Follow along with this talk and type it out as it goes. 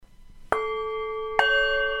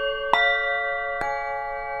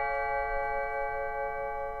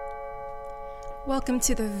Welcome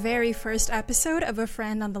to the very first episode of A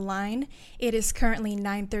Friend on the Line. It is currently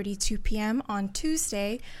 9:32 p.m. on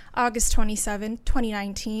Tuesday, August 27,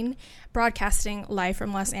 2019, broadcasting live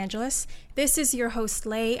from Los Angeles. This is your host,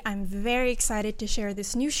 Lay. I'm very excited to share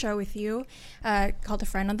this new show with you called A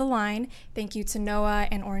Friend on the Line. Thank you to Noah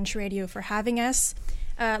and Orange Radio for having us.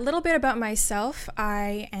 A little bit about myself.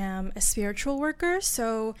 I am a spiritual worker,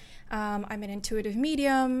 so I'm an intuitive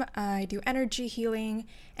medium. I do energy healing,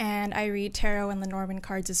 and I read tarot and Lenormand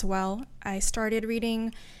cards as well. I started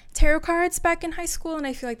reading tarot cards back in high school, and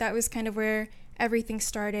I feel like that was kind of where everything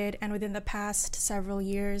started. And within the past several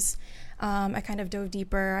years, I kind of dove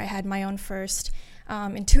deeper. I had my own first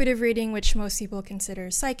intuitive reading, which most people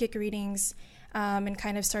consider psychic readings, and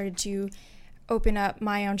kind of started to open up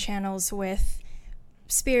my own channels with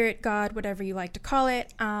spirit, God, whatever you like to call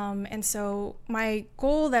it. And so my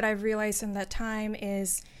goal that I've realized in that time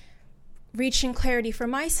is reaching clarity for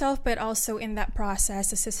myself, but also in that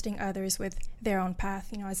process, assisting others with their own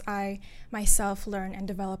path, as I myself learn and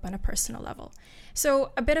develop on a personal level.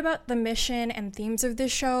 So a bit about the mission and themes of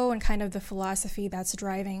this show and kind of the philosophy that's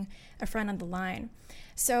driving A Friend on the Line.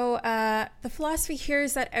 So the philosophy here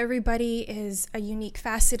is that everybody is a unique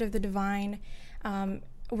facet of the divine.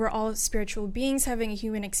 We're all spiritual beings having a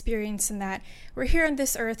human experience, and that we're here on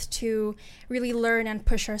this earth to really learn and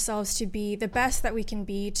push ourselves to be the best that we can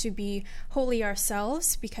be, to be wholly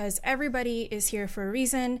ourselves, because everybody is here for a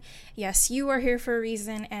reason. Yes, you are here for a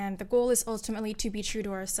reason, and the goal is ultimately to be true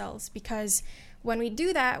to ourselves, because when we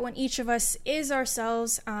do that, when each of us is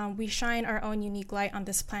ourselves, we shine our own unique light on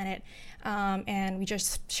this planet, and we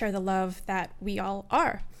just share the love that we all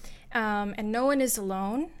are. And no one is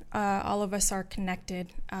alone. All of us are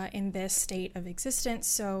connected in this state of existence,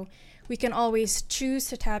 so we can always choose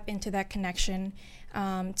to tap into that connection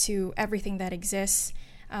to everything that exists,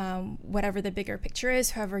 whatever the bigger picture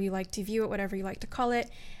is, however you like to view it, whatever you like to call it.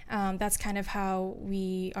 That's kind of how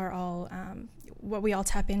we are all, what we all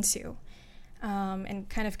tap into. And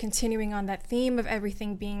kind of continuing on that theme of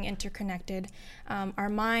everything being interconnected, our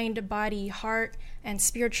mind, body, heart, and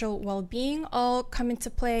spiritual well-being all come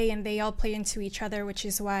into play, and they all play into each other, which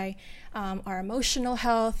is why our emotional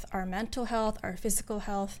health, our mental health, our physical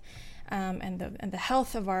health, and the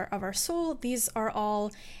health of our soul,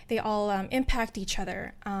 they all impact each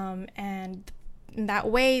other. And in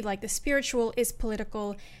that way, like the spiritual is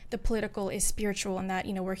political, the political is spiritual, and that,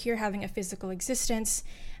 we're here having a physical existence.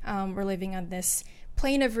 We're living on this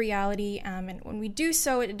plane of reality, and when we do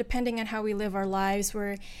so, depending on how we live our lives,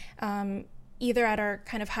 we're either at our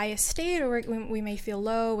kind of highest state, or we may feel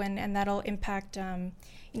low, and that'll impact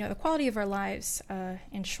the quality of our lives,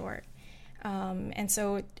 in short. And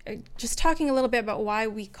so just talking a little bit about why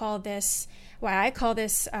I call this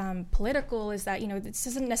political is that, this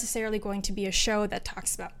isn't necessarily going to be a show that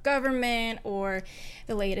talks about government or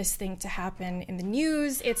the latest thing to happen in the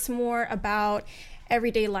news. It's more about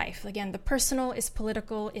everyday life. Again, the personal is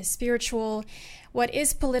political, is spiritual. What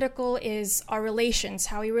is political is our relations,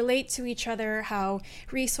 how we relate to each other, how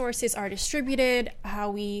resources are distributed, how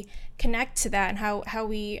we connect to that, and how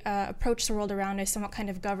we approach the world around us, and what kind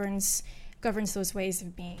of governs those ways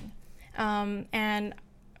of being. And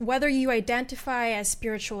whether you identify as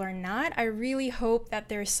spiritual or not, I really hope that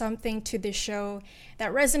there's something to this show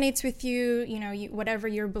that resonates with you, whatever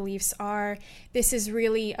your beliefs are. This is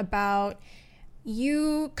really about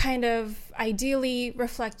you kind of ideally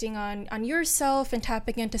reflecting on yourself and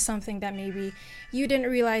tapping into something that maybe you didn't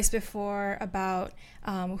realize before about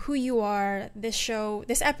who you are. This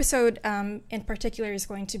episode in particular is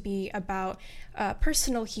going to be about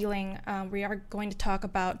personal healing. We are going to talk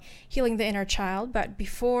about healing the inner child, but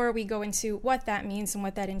before we go into what that means and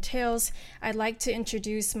what that entails, I'd like to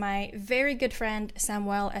introduce my very good friend,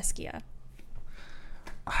 Samuel Esquia.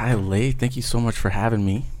 Hi, Lay. Thank you so much for having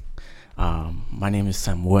me. My name is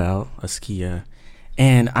Samuel Esquia,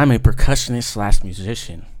 and I'm a percussionist /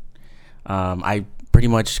 musician. I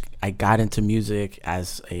got into music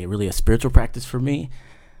as a spiritual practice for me,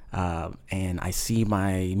 and I see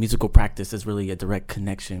my musical practice as really a direct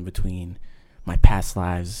connection between my past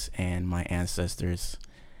lives and my ancestors.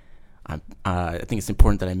 I think it's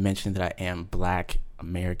important that I mention that I am Black,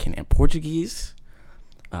 American, and Portuguese.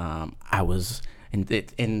 I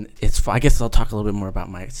guess I'll talk a little bit more about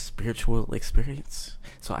my spiritual experience.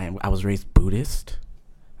 So I was raised Buddhist.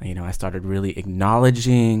 I started really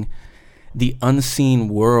acknowledging the unseen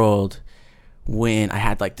world when I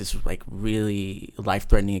had this really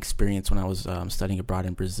life-threatening experience when I was studying abroad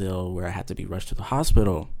in Brazil, where I had to be rushed to the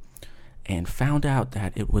hospital, and found out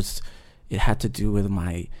that it had to do with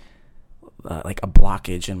my a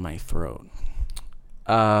blockage in my throat.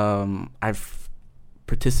 I've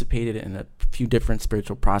participated in a few different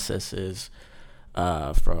spiritual processes,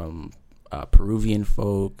 from Peruvian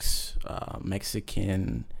folks,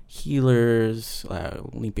 Mexican healers,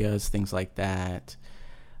 limpias, things like that.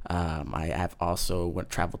 I have also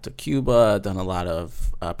traveled to Cuba, done a lot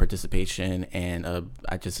of participation, and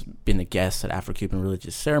I just been a guest at Afro-Cuban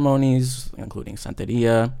religious ceremonies, including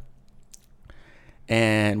Santeria,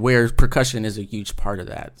 and where percussion is a huge part of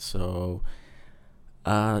that. So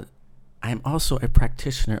I'm also a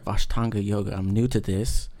practitioner of Ashtanga yoga. I'm new to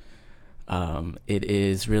this. It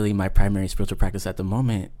is really my primary spiritual practice at the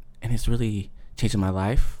moment, and it's really changing my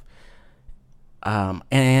life.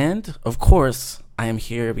 And of course, I am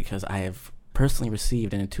here because I have personally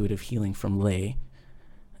received an intuitive healing from Lay.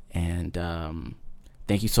 And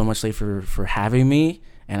thank you so much, Lay, for having me.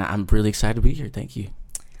 And I'm really excited to be here. Thank you.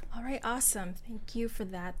 All right, awesome. Thank you for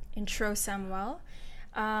that intro, Samuel.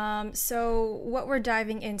 So what we're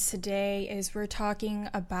diving in today is we're talking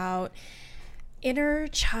about inner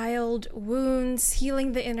child wounds,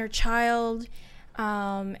 healing the inner child.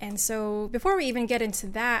 And so before we even get into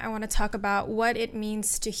that, I want to talk about what it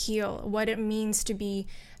means to heal, what it means to be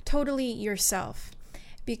totally yourself.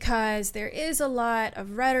 Because there is a lot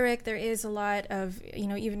of rhetoric, there is a lot of,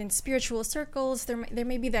 even in spiritual circles, there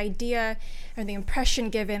may be the idea or the impression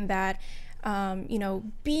given that,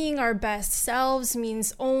 being our best selves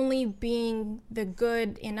means only being the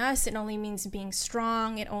good in us. It only means being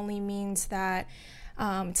strong. It only means that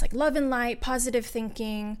it's like love and light, positive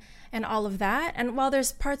thinking, and all of that. And while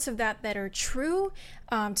there's parts of that that are true,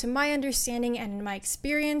 to my understanding and my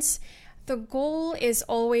experience, the goal is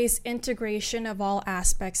always integration of all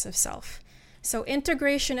aspects of self. So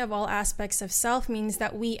integration of all aspects of self means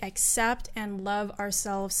that we accept and love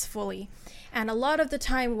ourselves fully. And a lot of the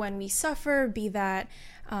time when we suffer, be that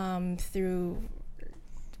through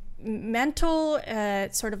mental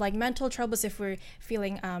mental troubles, if we're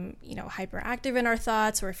feeling hyperactive in our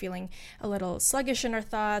thoughts, or we're feeling a little sluggish in our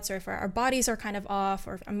thoughts, or if our bodies are kind of off,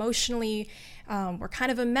 or emotionally we're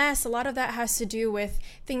kind of a mess, a lot of that has to do with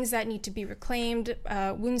things that need to be reclaimed,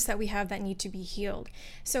 wounds that we have that need to be healed.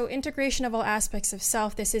 So integration of all aspects of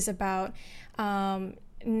self, this is about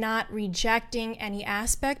not rejecting any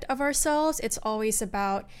aspect of ourselves. It's always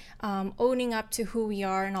about owning up to who we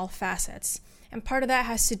are in all facets. And part of that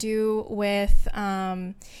has to do with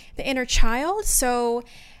the inner child. So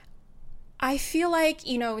I feel like,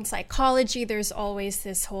 in psychology, there's always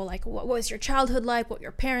this whole, what was your childhood like, what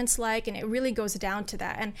your parents like, and it really goes down to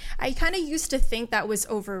that. And I kind of used to think that was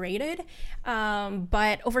overrated,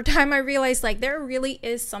 but over time I realized, there really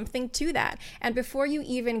is something to that. And before you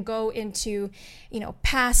even go into,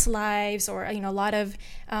 past lives, or, a lot of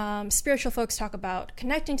spiritual folks talk about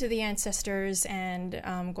connecting to the ancestors and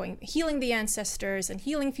healing the ancestors and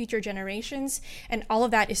healing future generations, and all of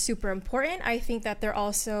that is super important. I think that there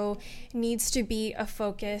also needs to be a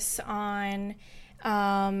focus on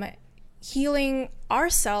healing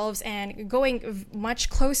ourselves and going much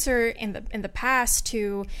closer in the past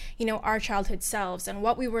to our childhood selves and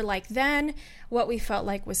what we were like then, what we felt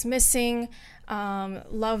like was missing,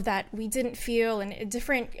 love that we didn't feel, and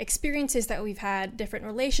different experiences that we've had, different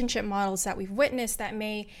relationship models that we've witnessed that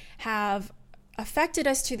may have affected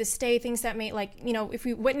us to this day, things that may, if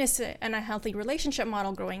we witness an unhealthy relationship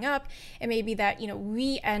model growing up, it may be that,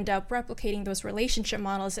 we end up replicating those relationship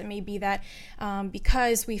models. It may be that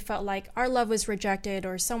because we felt like our love was rejected,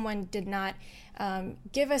 or someone did not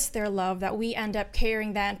give us their love, that we end up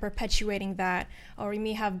carrying that and perpetuating that. Or we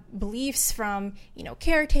may have beliefs from,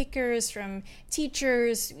 caretakers, from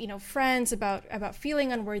teachers, friends about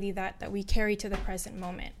feeling unworthy that we carry to the present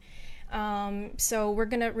moment. So we're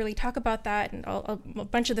going to really talk about that and a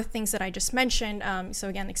bunch of the things that I just mentioned. So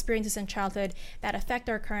again, experiences in childhood that affect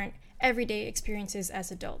our current everyday experiences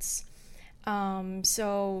as adults.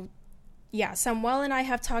 So yeah, Samuel and I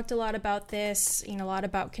have talked a lot about this, a lot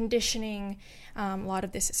about conditioning. A lot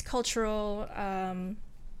of this is cultural.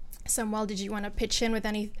 Samuel, did you want to pitch in with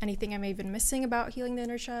anything I may have been missing about healing the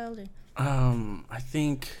inner child? I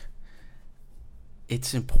think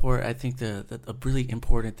it's important. I think the really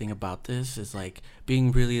important thing about this is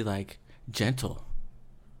being really gentle.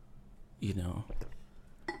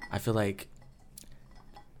 I feel like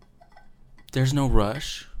there's no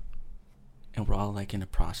rush, and we're all in a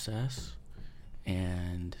process,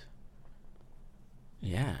 and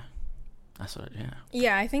yeah, that's what.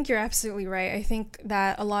 Yeah, I think you're absolutely right. I think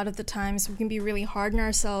that a lot of the times we can be really hard on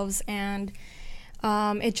ourselves, and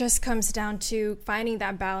it just comes down to finding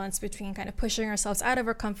that balance between kind of pushing ourselves out of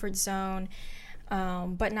our comfort zone,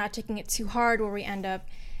 but not taking it too hard, where we end up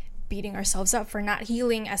beating ourselves up for not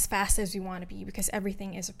healing as fast as we want to be, because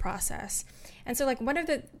everything is a process. And so, like, one of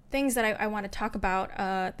the things that I want to talk about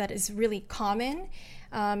that is really common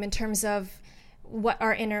in terms of what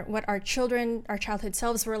our childhood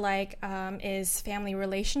selves were like is family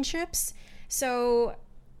relationships. So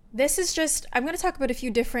this is just, I'm going to talk about a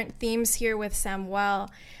few different themes here with Samuel,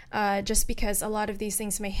 just because a lot of these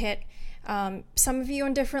things may hit some of you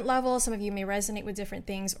on different levels. Some of you may resonate with different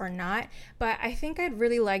things or not. But I think I'd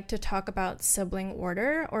really like to talk about sibling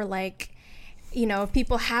order, or like, you know, if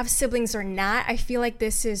people have siblings or not. I feel like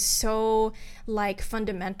this is so like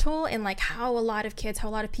fundamental in like how a lot of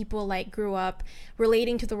people like grew up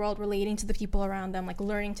relating to the world, relating to the people around them, like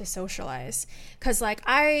learning to socialize. Because like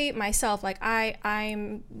I myself, like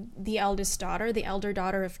I'm the eldest daughter, the elder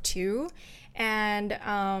daughter of two. And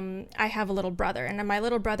I have a little brother, and my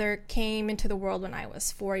little brother came into the world when I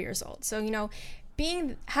was 4 years old. So, you know,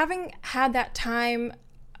 having had that time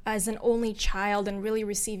as an only child and really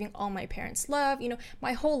receiving all my parents' love, you know,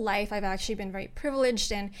 my whole life I've actually been very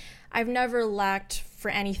privileged, and I've never lacked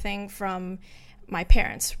for anything from my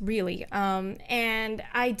parents, really. And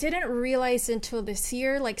I didn't realize until this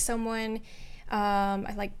year, like someone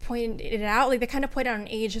I like pointed it out, like they kind of pointed out an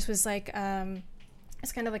age. This was like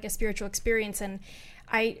it's kind of like a spiritual experience, and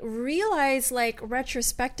I realized like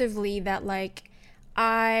retrospectively that like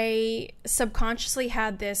I subconsciously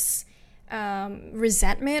had this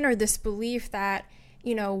resentment or this belief that,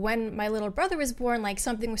 you know, when my little brother was born, like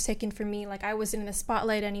something was taken from me, like I wasn't in the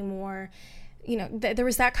spotlight anymore. You know, there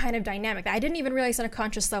was that kind of dynamic that I didn't even realize on a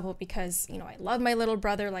conscious level, because, you know, I love my little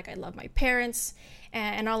brother, like I love my parents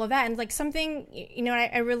and all of that. And like something, you know,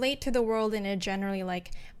 I relate to the world in a generally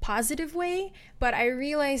like positive way, but I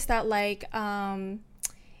realized that like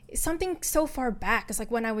something so far back is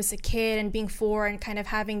like when I was a kid and being 4 and kind of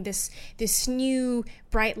having this new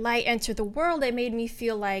bright light enter the world, it made me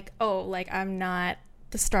feel like, oh, like I'm not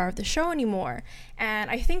the star of the show anymore. And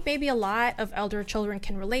I think maybe a lot of elder children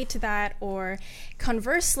can relate to that, or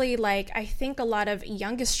conversely, like I think a lot of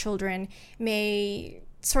youngest children may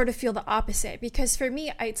sort of feel the opposite, because for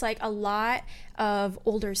me it's like a lot of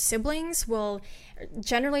older siblings will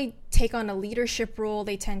generally take on a leadership role.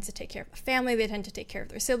 They tend to take care of the family, they tend to take care of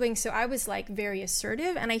their siblings. So I was like very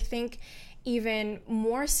assertive, and I think even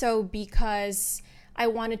more so because I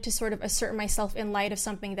wanted to sort of assert myself in light of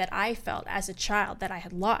something that I felt as a child that I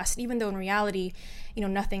had lost, even though in reality, you know,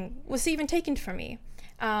 nothing was even taken from me.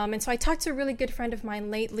 And so I talked to a really good friend of mine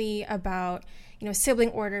lately about, you know, sibling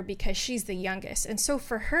order, because she's the youngest. And so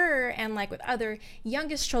for her, and like with other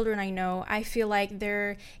youngest children I know, I feel like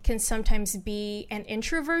there can sometimes be an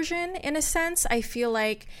introversion in a sense. I feel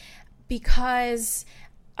like because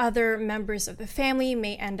other members of the family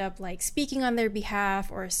may end up like speaking on their behalf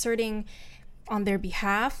or asserting on their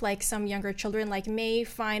behalf, like some younger children like may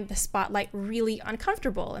find the spotlight really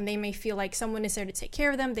uncomfortable, and they may feel like someone is there to take care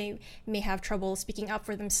of them. They may have trouble speaking up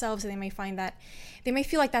for themselves, and they may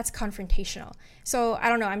feel like that's confrontational. So I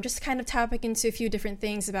don't know, I'm just kind of tapping into a few different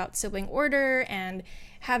things about sibling order and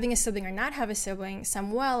having a sibling or not have a sibling.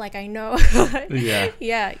 Samuel, like I know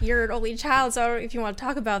yeah, you're an only child, so if you want to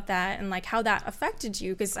talk about that and like how that affected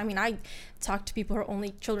you, because I mean I talk to people who are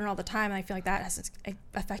only children all the time, and I feel like that has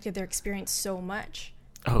affected their experience so much.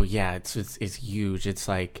 Oh yeah, it's huge. It's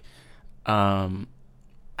like I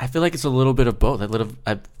feel like it's a little bit of both.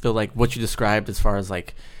 I feel like what you described as far as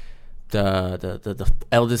like the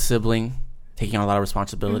eldest sibling taking on a lot of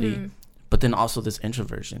responsibility, but then also this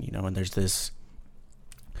introversion, you know, and there's this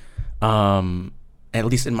at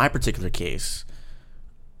least in my particular case,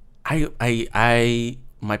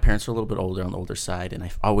 my parents are a little bit older, on the older side, and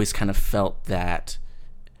I've always kind of felt that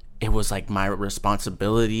it was like my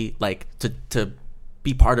responsibility, like to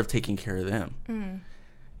be part of taking care of them.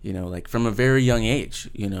 You know, like from a very young age,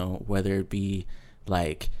 you know, whether it be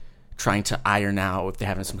like trying to iron out if they're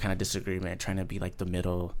having some kind of disagreement, trying to be like the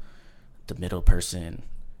middle person,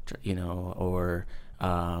 you know, or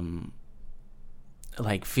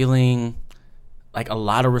like feeling like a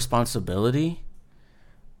lot of responsibility,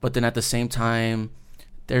 but then at the same time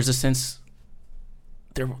there's a sense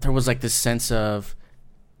there was like this sense of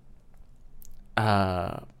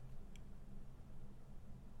oh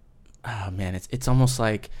man, it's almost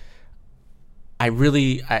like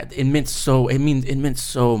it meant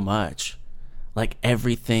so much, like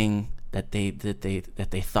everything that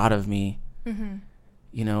they thought of me.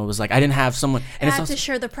 You know, it was like I didn't have someone, and it's also to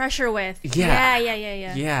share the pressure with.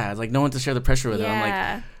 Yeah, like no one to share the pressure with. Yeah. I'm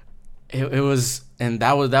like, it was, and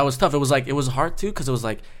that was tough. It was hard too, because it was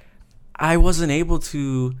like I wasn't able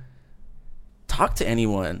to talk to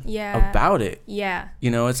anyone about it. Yeah,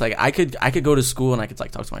 you know, it's like I could go to school and I could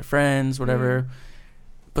like talk to my friends, whatever,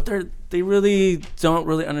 but they really don't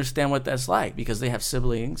really understand what that's like because they have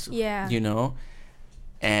siblings. Yeah. You know,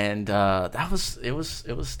 and it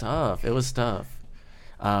was tough. It was tough.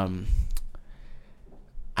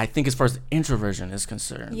 I think as far as introversion is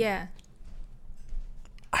concerned, Yeah.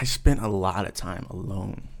 I spent a lot of time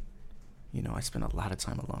alone. You know, I spent a lot of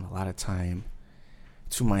time alone, a lot of time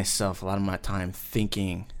to myself, a lot of my time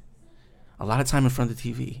thinking, a lot of time in front of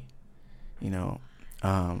the TV. You know,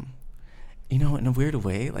 in a weird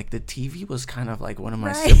way, like the TV was kind of like one of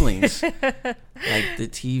my siblings. Like the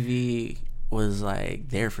TV was like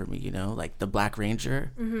there for me, you know, like the Black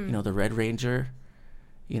Ranger, you know, the Red Ranger,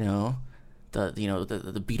 you know, the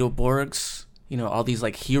Beetleborgs, you know, all these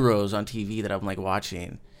like heroes on TV that I'm like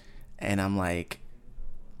watching, and I'm like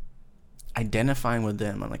identifying with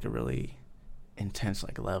them on like a really intense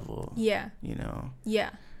like level. Yeah. You know. Yeah.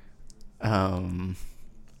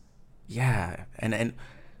 Yeah, and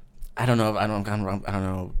I don't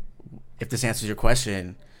know if this answers your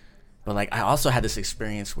question, but like I also had this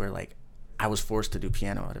experience where like I was forced to do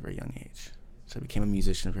piano at a very young age. So I became a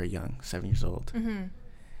musician very young, 7 years old. Mm-hmm.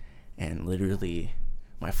 And literally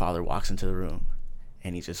my father walks into the room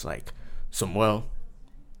and he's just like, Samuel,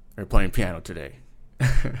 we're playing piano today.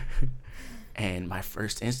 And my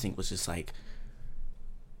first instinct was just like,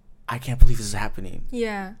 I can't believe this is happening.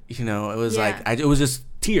 Yeah. You know, it was like, it was just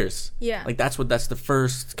tears. Yeah. Like that's the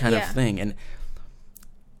first kind of thing. And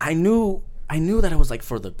I knew that it was like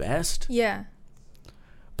for the best. Yeah.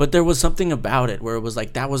 But there was something about it where it was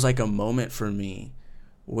like, that was like a moment for me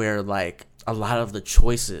where like a lot of the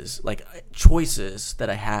choices that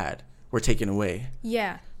I had were taken away.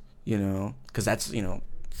 Yeah. You know, because that's, you know,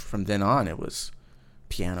 from then on it was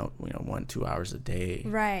piano, you know, 1-2 hours a day.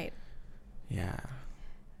 Right. Yeah.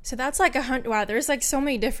 So that's like wow, there's like so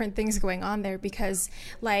many different things going on there, because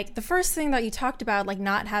like the first thing that you talked about, like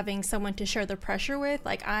not having someone to share the pressure with,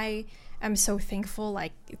 like I am so thankful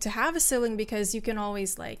like to have a sibling, because you can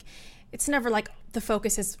always like, it's never like the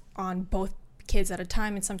focus is on both kids at a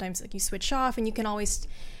time, and sometimes like you switch off and you can always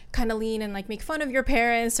kind of lean and like make fun of your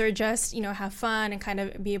parents or just, you know, have fun and kind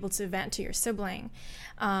of be able to vent to your sibling.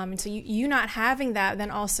 And so you not having that,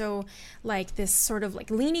 then also like this sort of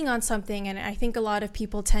like leaning on something. And I think a lot of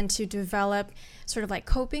people tend to develop sort of like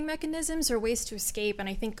coping mechanisms or ways to escape. And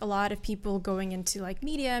I think a lot of people going into like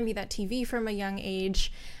media, be that TV from a young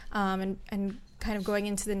age, and kind of going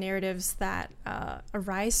into the narratives that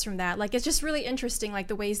arise from that. Like, it's just really interesting, like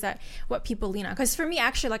the ways that what people lean on. Because for me,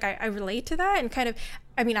 actually, like I relate to that, and kind of,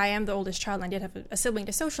 I mean, I am the oldest child and I did have a sibling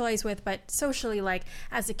to socialize with, but socially, like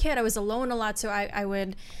as a kid, I was alone a lot. So I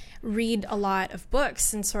would read a lot of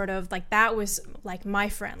books, and sort of like that was like my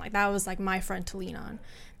friend, like that was like my friend to lean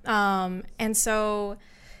on. And so,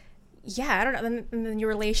 yeah, I don't know. And then your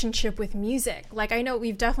relationship with music, like I know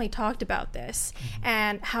we've definitely talked about this,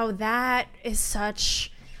 and how that is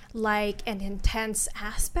such like an intense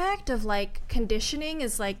aspect of like conditioning,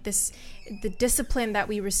 is like this, the discipline that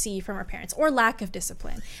we receive from our parents, or lack of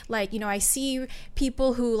discipline. Like, you know, I see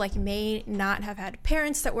people who like may not have had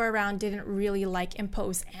parents that were around, didn't really like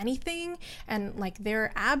impose anything, and like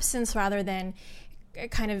their absence rather than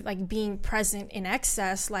kind of like being present in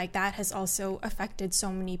excess, like that has also affected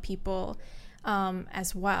so many people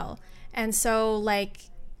as well. And so like,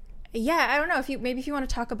 yeah, I don't know if you want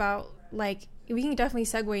to talk about, like, we can definitely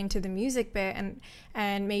segue into the music bit,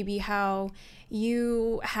 and maybe how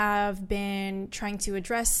you have been trying to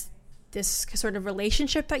address this sort of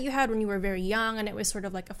relationship that you had when you were very young, and it was sort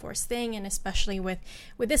of like a forced thing, and especially with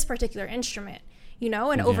this particular instrument, you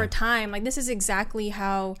know, and over time, like this is exactly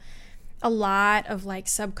how a lot of like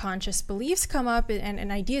subconscious beliefs come up,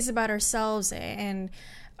 and ideas about ourselves, and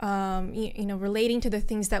you know, relating to the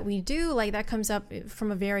things that we do, like that comes up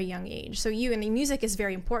from a very young age. So you, and the music is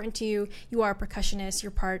very important to you. You are a percussionist.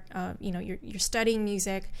 You're part, you know, you're studying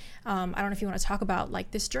music. I don't know if you want to talk about like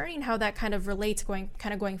this journey and how that kind of relates, going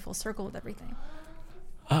full circle with everything.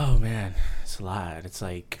 Oh man, it's a lot. It's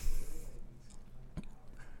like,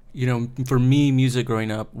 you know, for me, music growing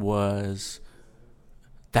up was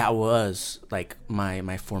like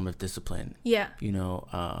my form of discipline. Yeah. You know,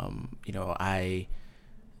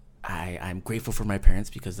 I'm grateful for my parents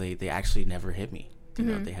because they actually never hit me. You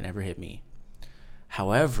know, they had never hit me.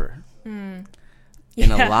 However, in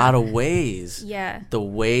a lot of ways, the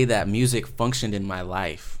way that music functioned in my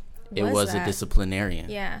life, it was a disciplinarian.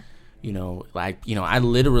 Yeah. You know, like, you know, I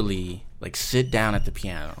literally like sit down at the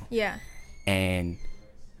piano. Yeah. And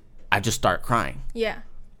I just start crying. Yeah.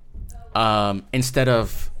 Instead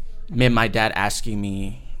of my dad asking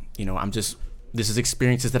me, you know, this is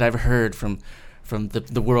experiences that I've heard from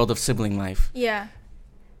the world of sibling life. Yeah.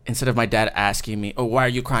 instead of my dad asking me, "Oh, why are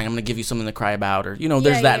you crying? I'm gonna give you something to cry about," or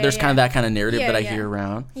there's kind of that kind of narrative that I hear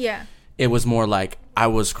around. Yeah. It was more like I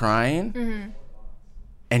was crying,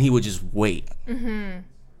 and he would just wait, and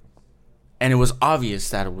it was obvious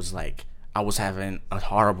that it was like I was having a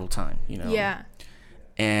horrible time, Yeah.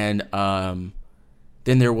 And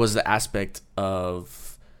then there was the aspect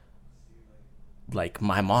of like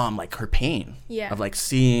my mom, like her pain, of like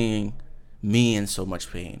seeing me in so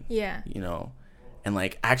much pain, and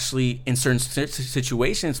like actually in certain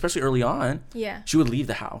situations, especially early on, she would leave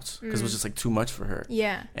the house because it was just like too much for her.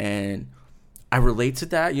 And I relate to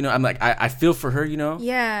that, I'm like I feel for her,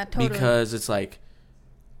 Yeah, totally. because it's like,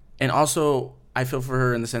 and also I feel for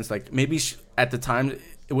her in the sense like maybe at the time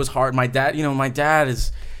it was hard. My dad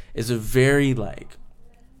is a very like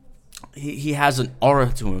he has an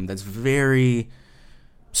aura to him that's very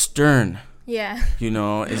stern. Yeah.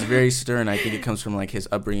 It's very stern. I think it comes from like his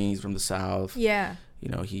upbringing. He's from the South. Yeah.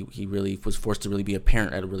 He really was forced to really be a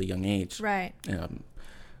parent at a really young age. Right.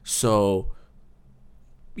 So,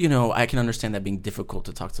 I can understand that being difficult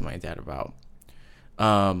to talk to my dad about.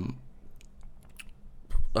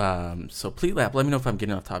 So please let me know if I'm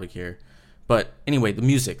getting off topic here. But anyway, the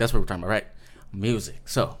music, that's what we're talking about, right? Music.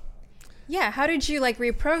 So. Yeah, how did you like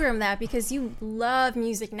reprogram that? Because you love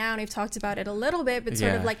music now, and we've talked about it a little bit, but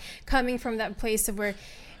sort of like coming from that place of where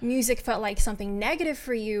music felt like something negative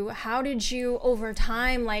for you, how did you over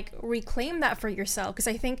time like reclaim that for yourself? Because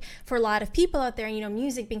I think for a lot of people out there,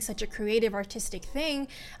 music being such a creative, artistic thing,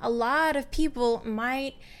 a lot of people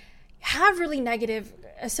might have really negative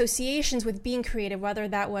associations with being creative, whether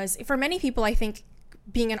that was, for many people, I think,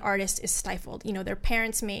 being an artist is stifled. Their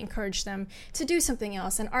parents may encourage them to do something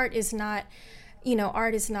else, and art is not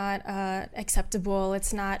acceptable.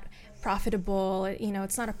 It's not profitable.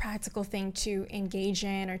 It's not a practical thing to engage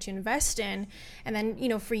in or to invest in. And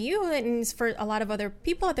then, for you and for a lot of other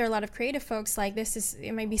people out there, a lot of creative folks, like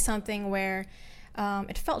it might be something where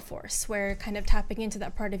it felt forced, where kind of tapping into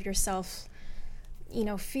that part of yourself,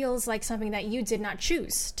 feels like something that you did not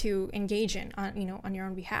choose to engage in on your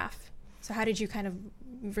own behalf. So how did you kind of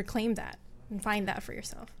reclaim that and find that for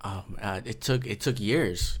yourself? It took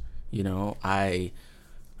years. It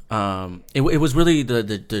was really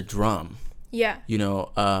the drum. Yeah.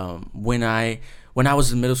 When I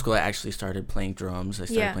was in middle school, I actually started playing drums. I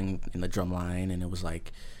started playing in the drum line, and it was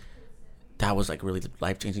like that was like really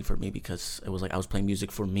life changing for me because it was like I was playing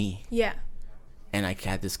music for me. Yeah. And I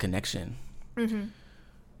had this connection. Then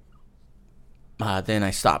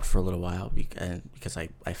I stopped for a little while because I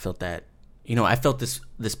felt that. I felt this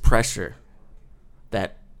pressure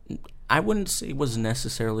that I wouldn't say was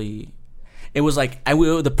necessarily. It was like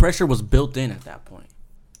the pressure was built in at that point.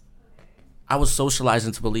 I was socialized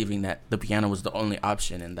into believing that the piano was the only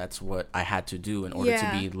option, and that's what I had to do in order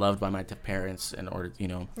to be loved by my parents. In order,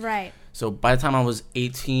 Right. So by the time I was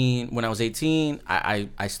 18,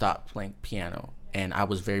 I stopped playing piano, and I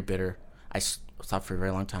was very bitter. I stopped for a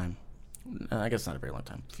very long time. I guess not a very long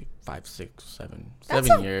time. 5, 6, 7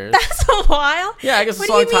 years. That's a while. Yeah, I guess it's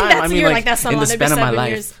a long time. That's a in long the span of my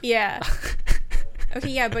life. Years. Yeah.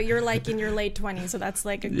 Okay, yeah, but you're like in your late 20s, so that's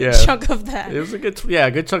like a good chunk of that. It was a good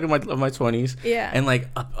chunk of my 20s. Yeah. And like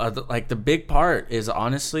the big part is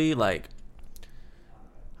honestly like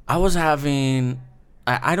I was having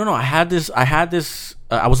I don't know, I had this I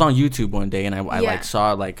was on YouTube one day and I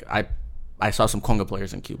saw some conga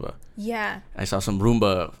players in Cuba. Yeah. I saw some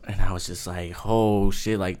rumba and I was just like, oh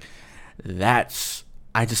shit, like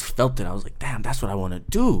I just felt it. I was like, damn, that's what I want to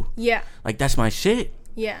do. Yeah. Like that's my shit.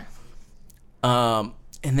 Yeah.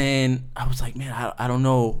 And then I was like, man, I don't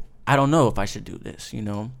know if I should do this,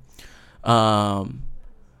 But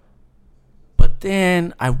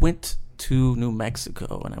then I went to New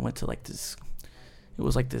Mexico and I went to like this. It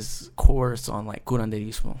was like this course on like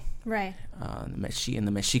curanderismo. Right. In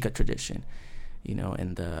the Mexica tradition,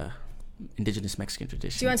 in the indigenous Mexican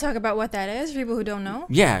tradition. Do you want to talk about what that is for people who don't know?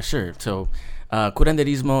 Yeah, sure. So,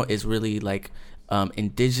 curanderismo is really like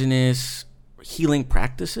indigenous healing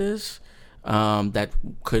practices that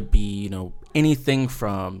could be, anything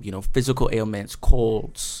from, physical ailments,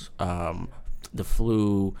 colds, the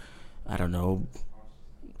flu, I don't know,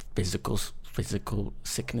 physical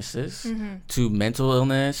sicknesses, to mental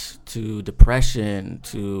illness, to depression,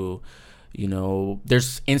 to,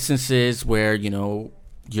 there's instances where,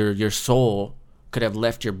 your soul could have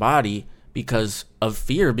left your body because of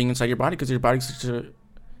fear being inside your body, because your body's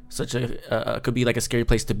such a could be like a scary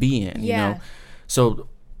place to be in, So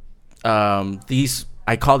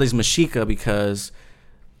I call these Mexica because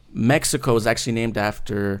Mexico is actually named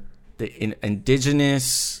after the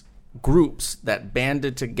indigenous groups that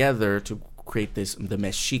banded together to create the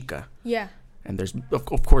Mexica. Yeah. And there's,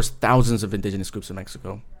 of course, thousands of indigenous groups in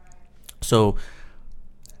Mexico. So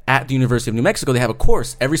at the University of New Mexico, they have a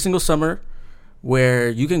course every single summer where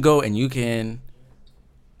you can go and you can,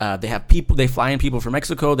 they have people, they fly in people from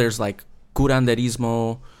Mexico. There's like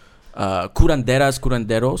curanderismo,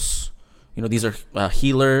 curanderos. You know, these are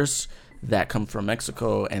healers that come from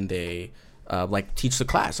Mexico, and they like teach the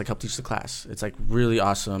class, like help teach the class. It's like really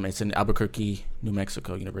awesome. It's in Albuquerque, New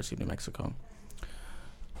Mexico, University of New Mexico.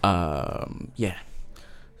 Yeah.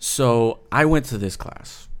 So I went to this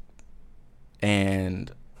class, and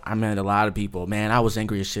I met a lot of people. Man, I was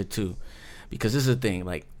angry as shit too, because this is the thing.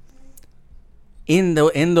 Like in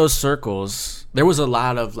those circles, there was a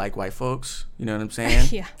lot of like white folks. You know what I'm saying?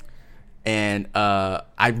 Yeah. And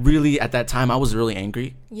I really, at that time, I was really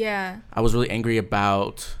angry. Yeah. I was really angry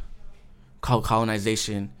about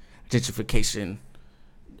colonization, gentrification,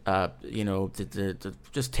 you know, the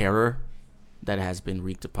just terror that has been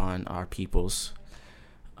wreaked upon our peoples.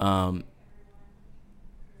 And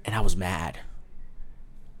I was mad.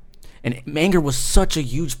 And anger was such a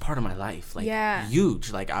huge part of my life. Like,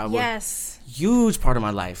 huge. Like, huge part of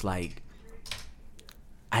my life. Like,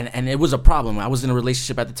 and it was a problem. I was in a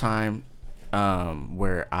relationship at the time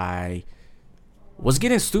where I was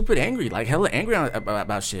getting stupid angry, like hella angry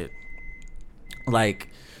about shit. Like,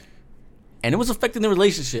 and it was affecting the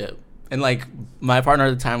relationship. And like, my partner at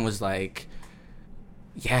the time was like,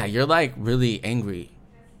 yeah, you're like really angry,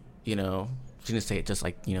 you know. She didn't say it just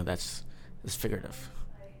like, you know, that's figurative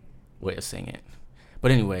way of saying it.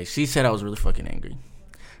 But anyway, she said I was really fucking angry.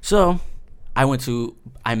 So I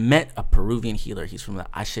met a Peruvian healer. He's from the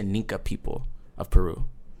Ashaninka people of Peru.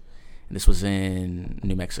 And this was in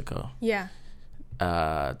New Mexico. Yeah.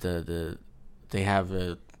 They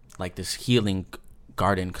have like this healing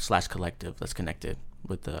garden / collective that's connected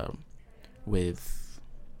with the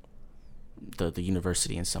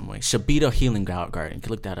university in some way. Shabita Healing Garden. You can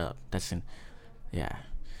look that up. Yeah.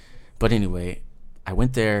 But anyway, I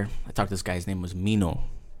went there. I talked to this guy. His name was Mino.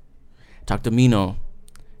 I talked to Mino,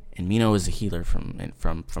 and Mino is a healer from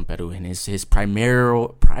Peru, and his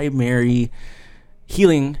primary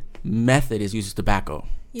healing method is using tobacco.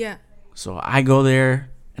 Yeah. So I go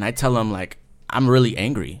there and I tell him like I'm really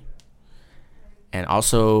angry, and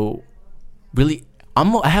also really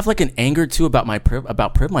I have like an anger too about my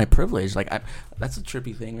privilege. Like that's a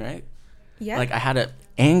trippy thing, right? Yeah. Like I had an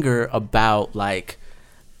anger about like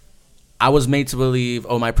I was made to believe,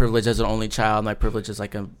 oh, my privilege as an only child, my privilege as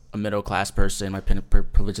like a middle class person, my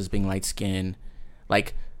privilege as being light skinned,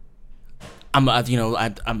 like I'm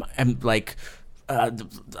like. I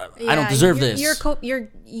don't deserve this.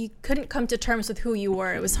 You couldn't come to terms with who you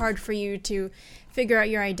were. It was hard for you to figure out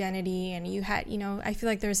your identity, and you had, I feel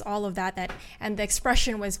like there's all of that, and the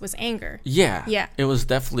expression was anger. Yeah. It was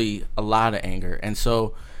definitely a lot of anger, and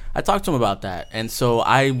so I talked to him about that, and so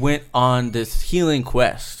I went on this healing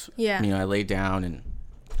quest. Yeah. I laid down, and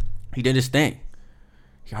he did his thing.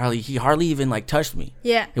 He hardly even like touched me.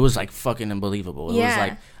 Yeah. It was like fucking unbelievable. It was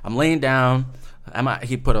like I'm laying down.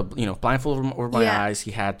 He put a blindfold over my eyes.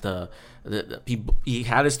 He had he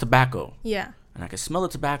had his tobacco. Yeah. And I could smell the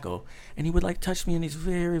tobacco, and he would like touch me in these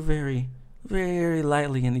very, very, very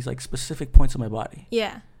lightly in these like specific points of my body.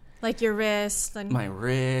 Yeah. Like your wrist. My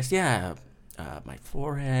wrist. Yeah. My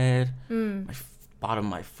forehead. My bottom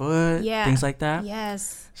of my foot. Yeah. Things like that.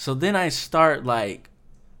 Yes. So then I start like,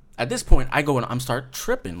 at this point I go and I'm start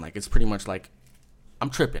tripping. Like it's pretty much like I'm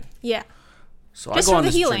tripping. Yeah. So just I go on the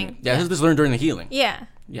this healing. journey. Yeah, this is learned during the healing. Yeah.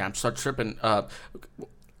 Yeah, I'm start tripping.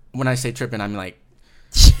 When I say tripping, I'm like,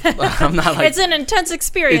 I'm not like. It's an intense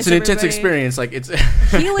experience. It's an intense experience. Like it's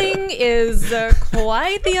healing is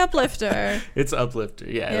quite the uplifter. It's uplifter.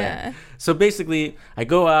 Yeah. Right. So basically, I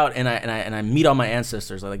go out and I meet all my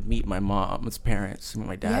ancestors. I like meet my mom's parents, meet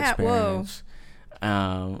my dad's parents.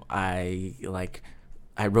 Whoa.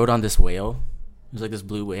 I rode on this whale. It was like this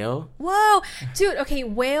blue whale. Whoa. Dude, okay,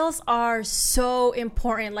 whales are so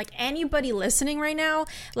important. Like anybody listening right now,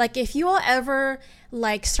 like if you all ever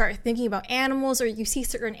like start thinking about animals or you see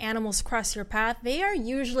certain animals cross your path, they are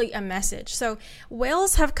usually a message. So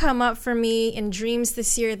whales have come up for me in dreams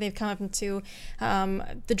this year. They've come up into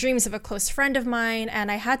the dreams of a close friend of mine, and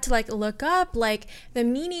I had to like look up like the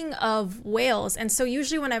meaning of whales. And so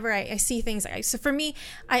usually whenever I see things, so for me,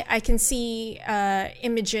 I can see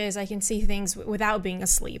images, I can see things without being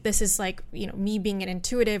asleep. This is like, me being an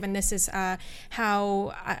intuitive, and this is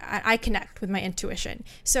how I connect with my intuition.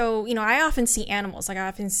 So, I often see animals. animals. Like I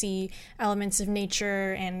often see elements of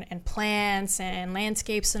nature and plants and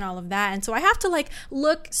landscapes and all of that. And so I have to like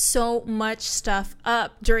look so much stuff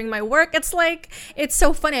up during my work. It's like, it's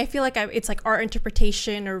so funny. I feel like it's like art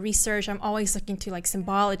interpretation or research. I'm always looking to like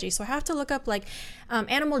symbology. So I have to look up like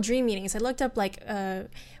animal dream meetings. I looked up like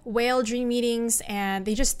whale dream meetings, and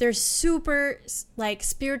they're super like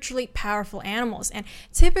spiritually powerful animals. And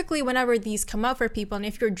typically whenever these come up for people, and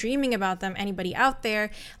if you're dreaming about them, anybody out there,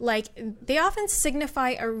 like they often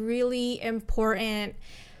signify a really important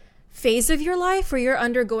phase of your life where you're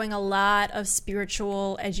undergoing a lot of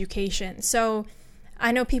spiritual education. So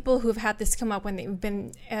I know people who've had this come up when they've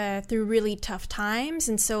been through really tough times.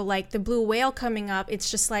 And so like the blue whale coming up, it's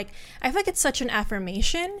just like, I feel like it's such an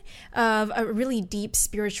affirmation of a really deep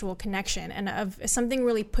spiritual connection and of something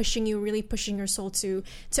really pushing your soul to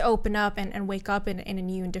open up and wake up in a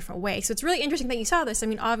new and different way. So it's really interesting that you saw this. I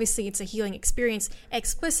mean, obviously it's a healing experience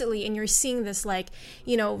explicitly, and you're seeing this like,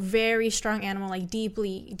 you know, very strong animal, like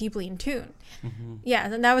deeply in tune. Mm-hmm.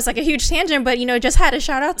 Yeah, and that was like a huge tangent, but you know, just had a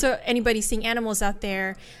shout out to anybody seeing animals out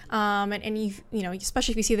there, and you know,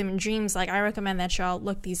 especially if you see them in dreams, like I recommend that y'all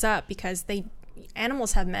look these up, because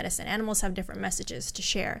animals have medicine, animals have different messages to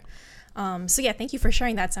share. So yeah, thank you for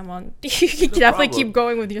sharing that, someone. You can definitely keep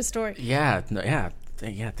going with your story.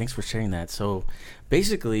 Thanks for sharing that. So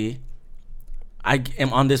basically, I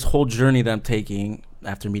am on this whole journey that I'm taking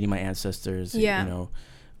after meeting my ancestors. Yeah. You know,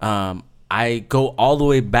 I go all the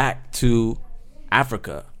way back to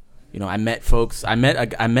Africa. You know, I met folks. I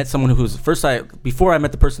met someone who's before I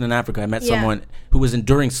met the person in Africa. I met someone who was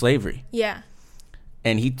enduring slavery. Yeah.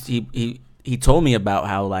 And he told me about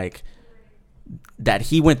how like that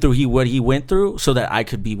he went through what he went through so that I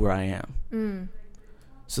could be where I am. Mm.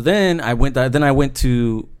 So then I went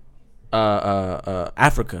to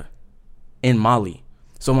Africa in Mali.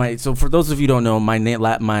 So for those of you who don't know, my middle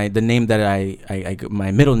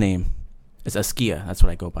name is Askia. That's what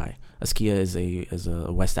I go by. Askia is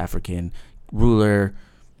a West African ruler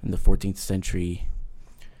in the 14th century,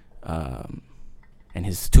 and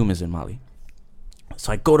his tomb is in Mali.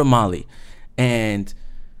 So I go to Mali, and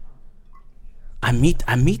I meet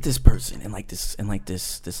this person in this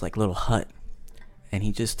little hut, and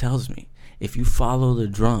he just tells me, if you follow the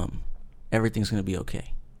drum, everything's gonna be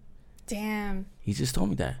okay. Damn. He just told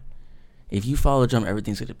me that. If you follow the drum,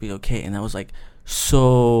 everything's gonna be okay. And that was like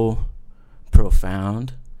so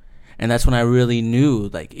profound. And that's when I really knew,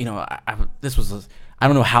 like, you know, I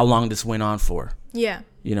don't know how long this went on for. Yeah.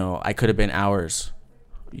 You know, I could have been hours,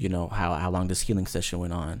 you know, how long this healing session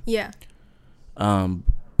went on. Yeah.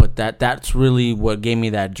 But that's really what gave me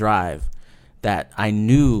that drive, that I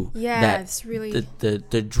knew that it's really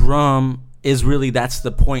the drum is really, that's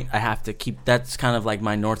the point I have to keep. That's kind of like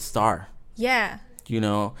my North Star. Yeah. You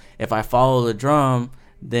know, if I follow the drum,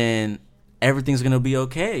 then everything's going to be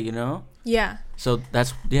okay, you know? Yeah. So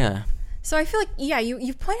that's, yeah. So I feel like, yeah,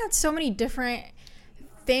 you point out so many different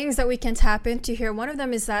things that we can tap into here. One of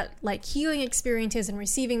them is that like healing experiences and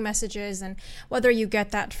receiving messages, and whether you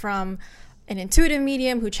get that from an intuitive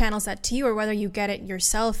medium who channels that to you, or whether you get it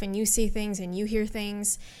yourself and you see things and you hear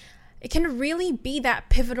things, it can really be that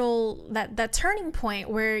pivotal, that turning point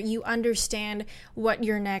where you understand what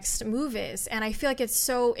your next move is. And I feel like it's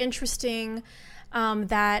so interesting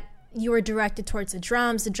that you are directed towards the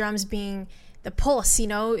drums being the pulse, you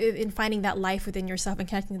know, in finding that life within yourself and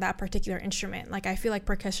connecting to that particular instrument. Like, I feel like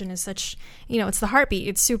percussion is such, you know, it's the heartbeat.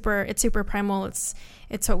 It's super primal. It's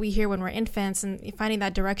what we hear when we're infants, and finding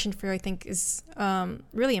that direction for you, I think, is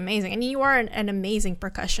really amazing. And you are an amazing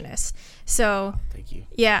percussionist. So thank you.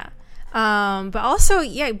 Yeah. But also,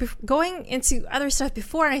 yeah, going into other stuff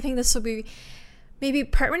before, and I think this will be maybe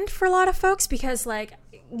pertinent for a lot of folks, because like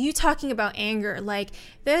you talking about anger, like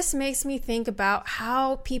this makes me think about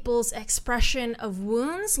how people's expression of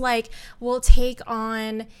wounds like will take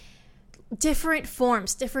on different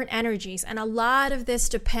forms, different energies. And a lot of this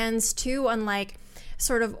depends too on like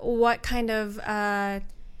sort of what kind of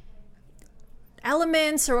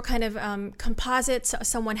elements or what kind of composites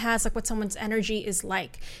someone has, like what someone's energy is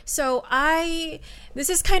like. So this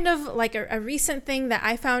is kind of like a recent thing that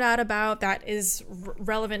I found out about that is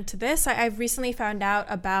relevant to this. I've recently found out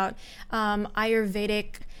about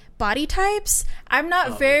Ayurvedic body types. I'm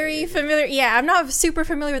not very familiar. Yeah, I'm not super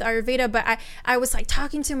familiar with Ayurveda, but I was like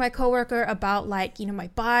talking to my coworker about like, you know, my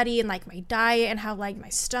body and like my diet, and how like my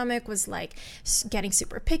stomach was like getting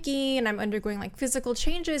super picky, and I'm undergoing like physical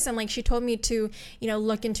changes. And like she told me to, you know,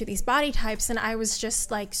 look into these body types, and I was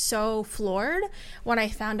just like so floored when I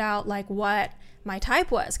found out like what my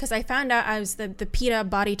type was, because I found out I was the Pitta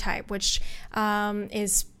body type, which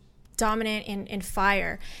is dominant in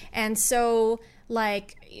fire. And so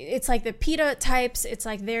like, it's like the PETA types, it's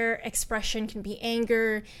like their expression can be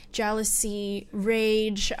anger, jealousy,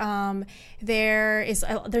 rage. There's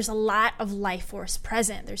a lot of life force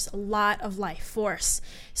present. There's a lot of life force.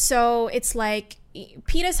 So it's like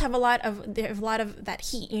PETAs have a lot of that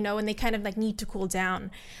heat, and they kind of like need to cool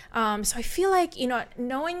down. So I feel like,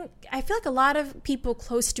 I feel like a lot of people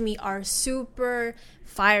close to me are super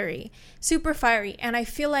fiery. And I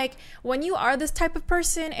feel like when you are this type of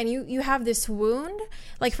person and you have this wound,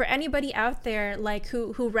 like for anybody out there, like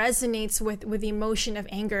who resonates with the emotion of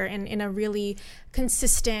anger in a really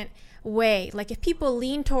consistent way, like if people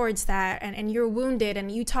lean towards that and you're wounded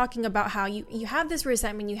and you talking about how you have this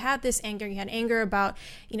resentment, you have this anger, you had anger about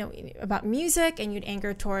about music, and you'd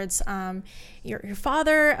anger towards your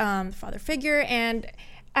father figure, and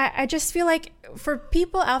I just feel like for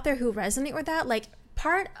people out there who resonate with that, like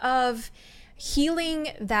part of healing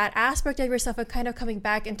that aspect of yourself and kind of coming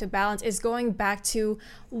back into balance is going back to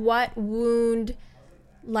what wound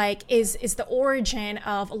like is the origin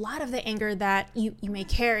of a lot of the anger that you may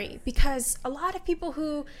carry. Because a lot of people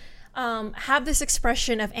who have this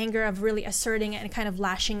expression of anger, of really asserting it and kind of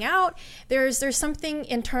lashing out, there's something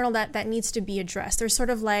internal that needs to be addressed. There's sort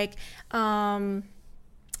of like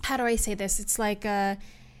how do I say this? It's like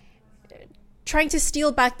trying to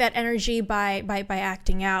steal back that energy by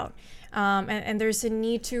acting out. And there's a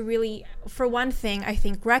need to really, for one thing, I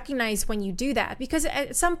think, recognize when you do that. Because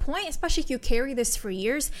at some point, especially if you carry this for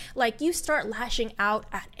years, like you start lashing out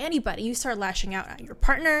at anybody. You start lashing out at your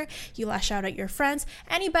partner, you lash out at your friends,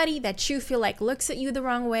 anybody that you feel like looks at you the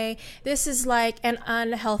wrong way. This is like an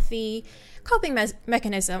unhealthy coping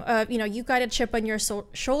mechanism of, you got a chip on your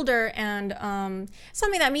shoulder, and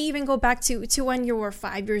something that may even go back to when you were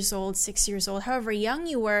 5 years old, 6 years old, however young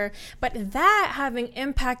you were, but that having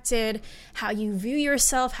impacted how you view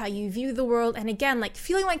yourself, how you view the world. And again, like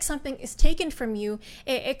feeling like something is taken from you,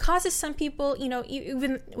 it causes some people,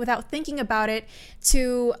 even without thinking about it,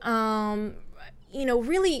 to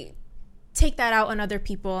really take that out on other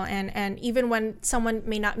people. And even when someone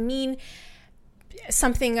may not mean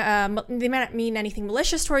something, they might not mean anything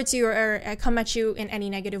malicious towards you or come at you in any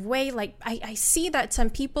negative way. Like I see that some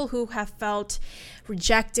people who have felt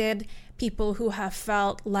rejected, people who have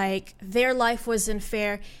felt like their life was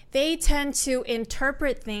unfair, they tend to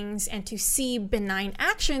interpret things and to see benign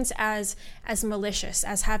actions as malicious,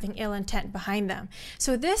 as having ill intent behind them.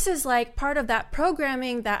 So this is like part of that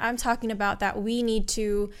programming that I'm talking about, that we need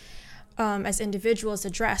to as individuals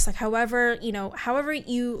address. Like however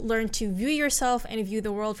you learn to view yourself and view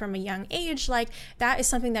the world from a young age, like that is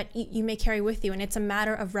something that you may carry with you, and it's a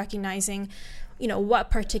matter of recognizing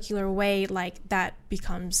what particular way like that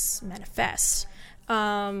becomes manifest.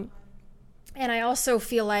 And I also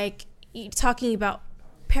feel like talking about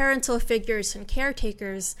parental figures and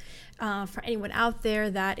caretakers, for anyone out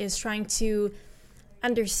there that is trying to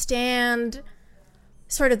understand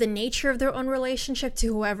sort of the nature of their own relationship to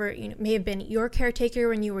whoever may have been your caretaker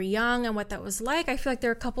when you were young and what that was like. I feel like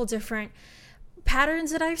there are a couple different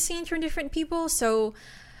patterns that I've seen from different people. So,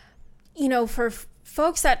 for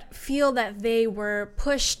folks that feel that they were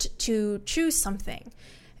pushed to choose something,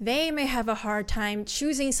 they may have a hard time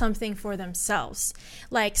choosing something for themselves.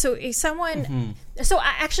 Like, so if someone,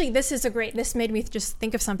 this made me just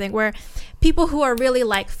think of something where people who are really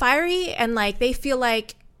like fiery and like they feel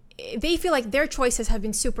like their choices have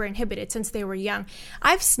been super inhibited since they were young.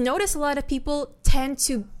 I've noticed a lot of people tend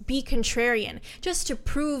to be contrarian just to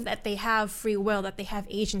prove that they have free will, that they have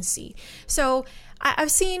agency. So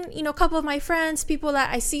I've seen, a couple of my friends, people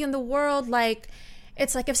that I see in the world, like,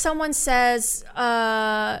 it's like if someone says,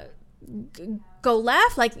 go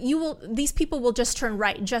left, like these people will just turn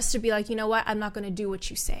right just to be like, you know what, I'm not going to do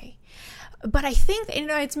what you say. But I think,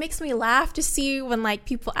 it makes me laugh to see when like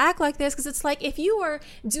people act like this, because it's like if you are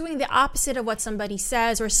doing the opposite of what somebody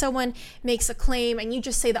says, or someone makes a claim and you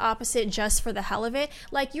just say the opposite just for the hell of it,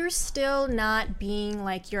 like you're still not being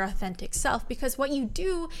like your authentic self, because what you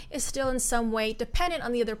do is still in some way dependent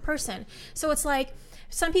on the other person. So it's like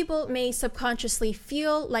some people may subconsciously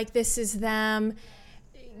feel like this is them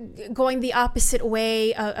going the opposite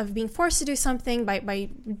way of being forced to do something by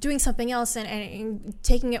doing something else and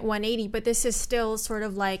taking it 180, but this is still sort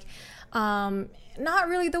of like not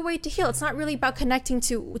really the way to heal. It's not really about connecting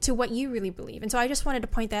to what you really believe. And so I just wanted to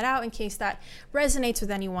point that out in case that resonates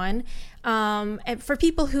with anyone. And for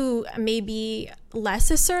people who may be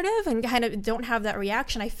less assertive and kind of don't have that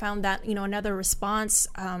reaction, I found that, another response,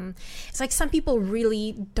 it's like some people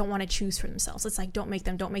really don't want to choose for themselves. It's like, don't make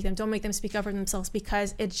them speak up for themselves,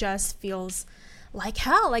 because it just feels like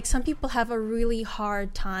hell. Like some people have a really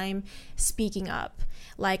hard time speaking up,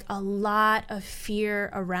 like a lot of fear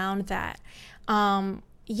around that.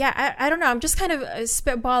 yeah, I don't know. I'm just kind of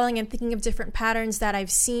spitballing and thinking of different patterns that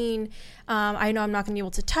I've seen. I know I'm not going to be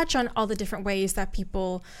able to touch on all the different ways that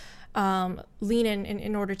people lean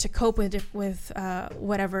in order to cope with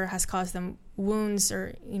whatever has caused them wounds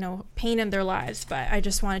or, pain in their lives. But I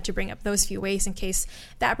just wanted to bring up those few ways in case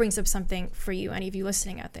that brings up something for you, any of you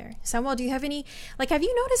listening out there. Samuel, do you have any, have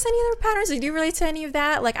you noticed any other patterns, or do you relate to any of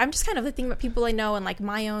that? I'm just kind of thinking about people I know and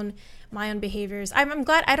my own behaviors. I'm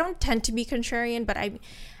glad I don't tend to be contrarian, but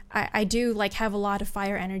I do have a lot of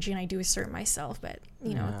fire energy, and I do assert myself. But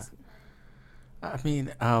it's, I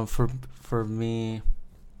mean, for me,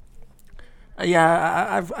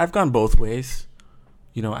 I've gone both ways.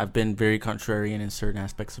 I've been very contrarian in certain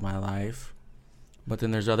aspects of my life, but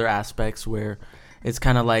then there's other aspects where it's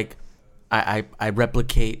kind of like I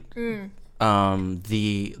replicate the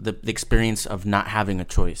experience of not having a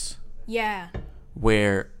choice. Yeah.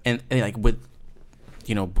 Where and with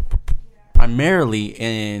primarily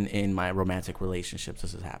in my romantic relationships,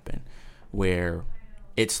 this has happened, where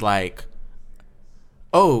it's like,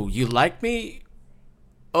 oh, you like me?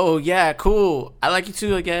 Oh yeah, cool. I like you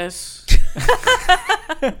too, I guess.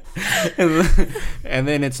 and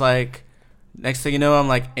then it's like, next thing you know,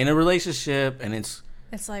 I'm in a relationship, and it's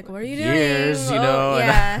like, what are you years, doing?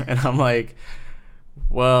 Yeah. and I'm like,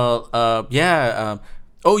 well, oh,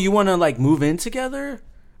 you want to move in together?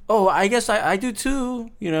 Oh, I guess I do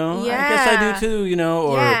too, Yeah. I guess I do too,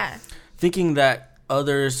 or thinking that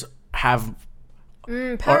others have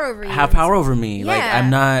power over you. Have power over me.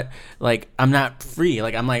 Yeah. I'm not free.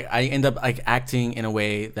 I end up acting in a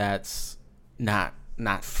way that's not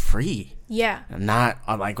free. Yeah. I'm not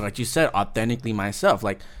like you said, authentically myself.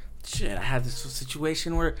 Shit, I had this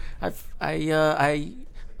situation where I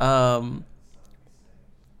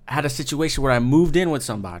had a situation where I moved in with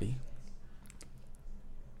somebody,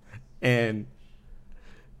 and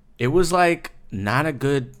it was not a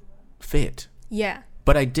good fit. Yeah.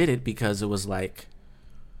 But I did it because it was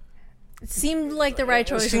it seemed like the right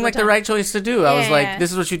choice. It seemed like the right choice to do. I was like,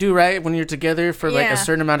 this is what you do, right? When you're together for a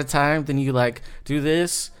certain amount of time, then you do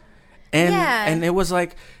this. And it was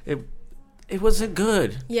it wasn't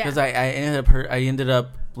good. Yeah. Because I ended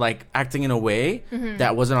up acting in a way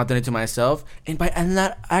that wasn't authentic to myself. And by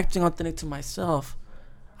not acting authentic to myself,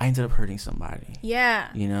 I ended up hurting somebody. Yeah.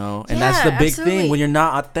 And that's the big thing when you're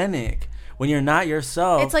not authentic. When you're not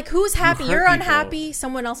yourself, it's who's happy? You're unhappy.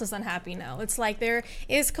 Someone else is unhappy now. It's there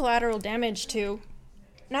is collateral damage to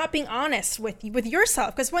not being honest with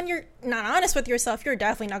yourself. Because when you're not honest with yourself, you're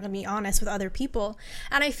definitely not going to be honest with other people.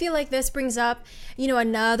 And I feel like this brings up,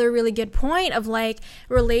 another really good point of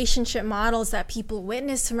relationship models that people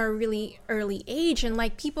witness from a really early age,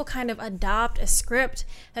 and people kind of adopt a script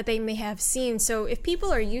that they may have seen. So if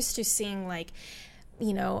people are used to seeing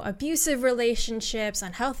abusive relationships,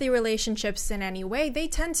 unhealthy relationships in any way, they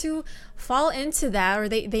tend to fall into that, or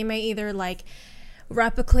they may either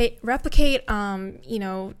replicate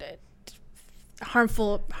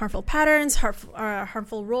harmful patterns,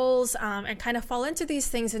 harmful roles, and kind of fall into these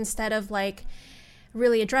things instead of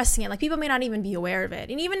really addressing it. People may not even be aware of it,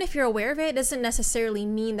 and even if you're aware of it, it doesn't necessarily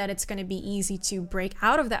mean that it's going to be easy to break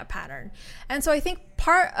out of that pattern. And so I think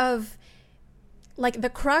part of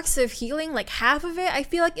the crux of healing, half of it, I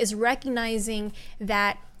feel is recognizing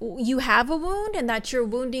that you have a wound and that you're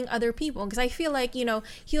wounding other people. Because I feel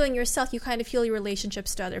healing yourself, you kind of heal your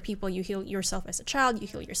relationships to other people. You heal yourself as a child, you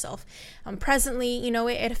heal yourself presently.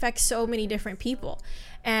 It affects so many different people.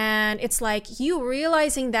 And it's you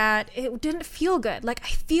realizing that it didn't feel good. I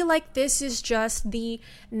feel this is just the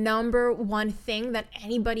number one thing that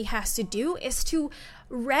anybody has to do, is to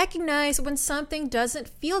recognize when something doesn't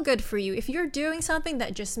feel good for you. If you're doing something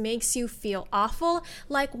that just makes you feel awful,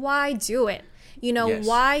 why do it? Yes.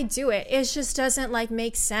 Why do it? It just doesn't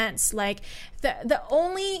make sense. The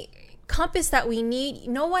only compass that we need,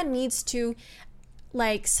 no one needs to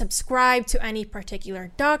subscribe to any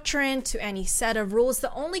particular doctrine, to any set of rules.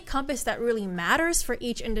 The only compass that really matters for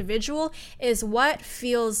each individual is what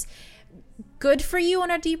feels good for you on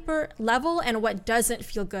a deeper level and what doesn't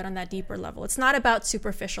feel good on that deeper level. It's not about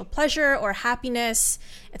superficial pleasure or happiness.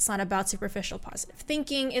 It's not about superficial positive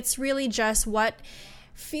thinking. It's really just what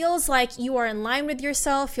feels like you are in line with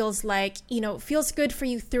yourself, feels feels good for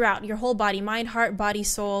you throughout your whole body, mind, heart, body,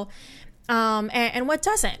 soul. and what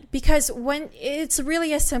doesn't, because when it's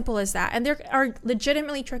really as simple as that. And there are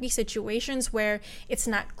legitimately tricky situations where it's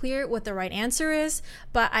not clear what the right answer is,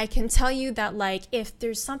 but I can tell you that, like, if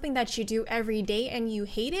there's something that you do every day and you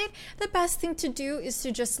hate it, the best thing to do is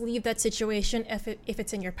to just leave that situation if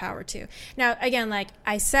it's in your power to. Now, again, like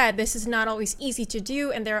I said, this is not always easy to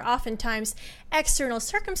do, and there are oftentimes external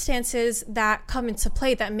circumstances that come into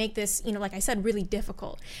play that make this, like I said, really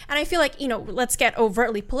difficult. And I feel like, let's get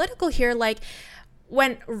overtly political here. Like,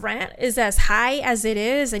 when rent is as high as it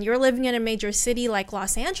is and you're living in a major city like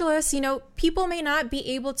Los Angeles, people may not be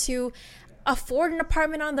able to afford an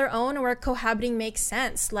apartment on their own, where cohabiting makes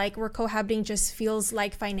sense, like where cohabiting just feels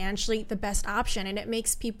like financially the best option. And it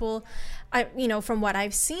makes people, from what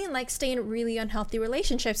I've seen, like stay in really unhealthy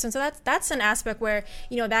relationships. And so that's an aspect where,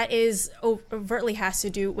 that is overtly has to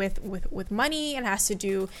do with money, and has to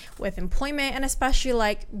do with employment, and especially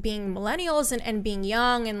like being millennials and being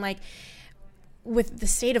young, and like with the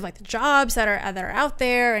state of like the jobs that are out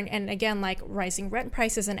there, and again, like rising rent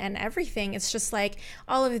prices and everything. It's just like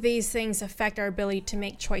all of these things affect our ability to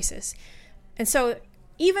make choices. And so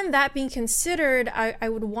even that being considered, I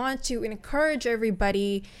would want to encourage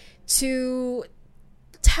everybody to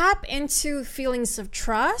tap into feelings of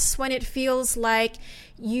trust when it feels like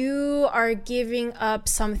you are giving up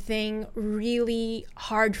something really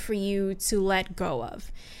hard for you to let go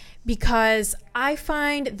of. Because I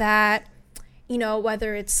find that,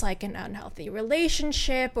 whether it's like an unhealthy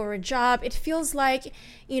relationship or a job, it feels like,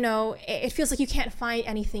 it feels like you can't find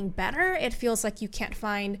anything better. It feels like you can't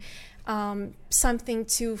find something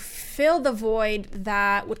to fill the void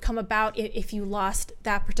that would come about if you lost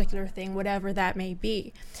that particular thing, whatever that may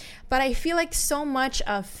be. But I feel like so much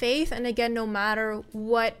of faith, and again, no matter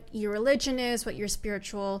what your religion is, what your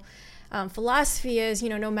spiritual philosophy is,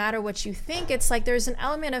 no matter what you think, it's like there's an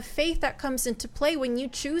element of faith that comes into play when you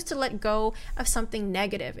choose to let go of something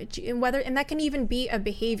negative. And that can even be a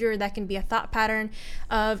behavior, that can be a thought pattern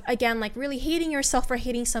of, again, like really hating yourself for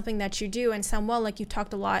hating something that you do. And Samuel, like you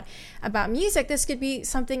talked a lot about music, this could be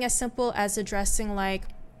something as simple as addressing like,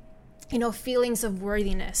 feelings of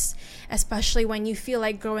worthiness, especially when you feel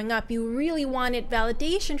like growing up you really wanted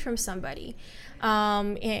validation from somebody.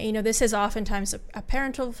 This is oftentimes a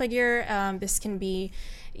parental figure. This can be,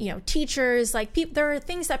 teachers. Like there are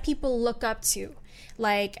things that people look up to.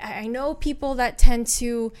 Like I know people that tend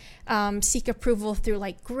to seek approval through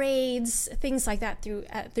like grades, things like that, through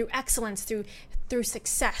excellence, through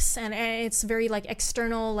success, and it's very like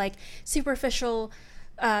external, like superficial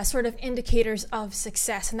sort of indicators of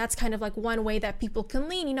success. And that's kind of like one way that people can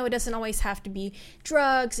lean. It doesn't always have to be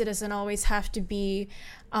drugs. It doesn't always have to be,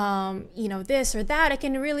 this or that. It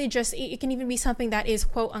can really it can even be something that is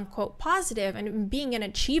quote unquote positive, and being an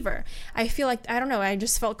achiever. I feel like, I don't know, I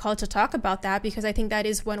just felt called to talk about that because I think that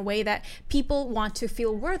is one way that people want to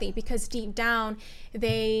feel worthy, because deep down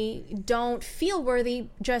they don't feel worthy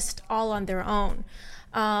just all on their own.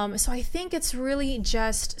 So I think it's really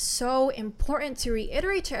just so important to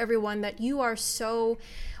reiterate to everyone that you are so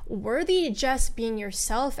worthy just being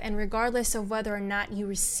yourself, and regardless of whether or not you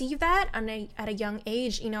receive that at a young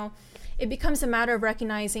age, it becomes a matter of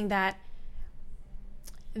recognizing that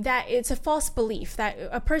it's a false belief that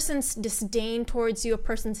a person's disdain towards you, a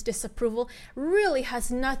person's disapproval, really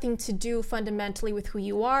has nothing to do fundamentally with who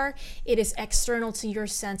you are. It is external to your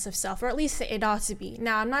sense of self, or at least it ought to be.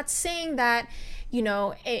 Now, I'm not saying that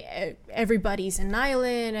everybody's an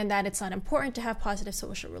island and that it's not important to have positive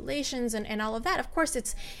social relations and all of that. Of course,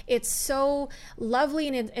 it's so lovely,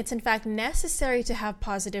 and it's in fact necessary to have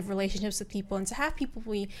positive relationships with people and to have people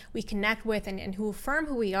we connect with and who affirm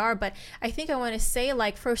who we are. But I think I want to say,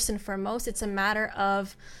 like, first and foremost, it's a matter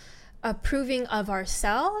of approving of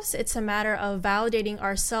ourselves. It's a matter of validating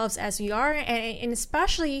ourselves as we are, and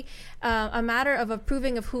especially a matter of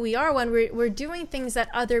approving of who we are when we're doing things that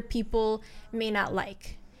other people may not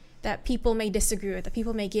like, that people may disagree with, that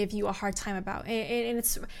people may give you a hard time about. And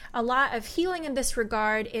it's a lot of healing in this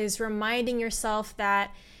regard is reminding yourself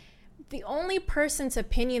that the only person's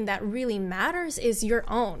opinion that really matters is your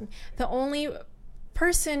own. The only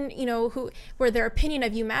person, where their opinion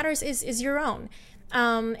of you matters is your own.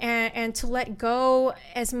 And to let go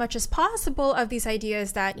as much as possible of these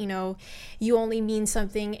ideas that, you only mean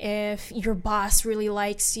something if your boss really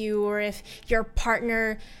likes you, or if your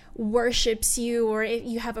partner worships you, or if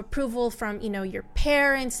you have approval from, your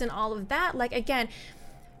parents and all of that. Like, again,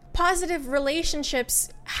 positive relationships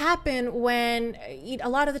happen when, a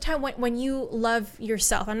lot of the time, when you love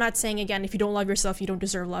yourself. I'm not saying, again, if you don't love yourself, you don't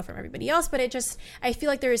deserve love from everybody else, but I feel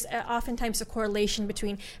like there's oftentimes a correlation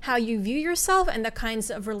between how you view yourself and the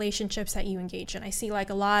kinds of relationships that you engage in. I see like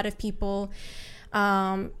a lot of people,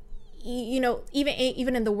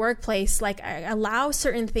 even in the workplace, like I allow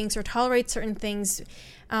certain things or tolerate certain things.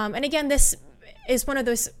 And again, this is one of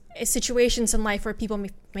those situations in life where people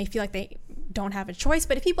may feel like they don't have a choice.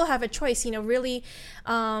 But if people have a choice, really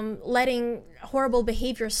letting horrible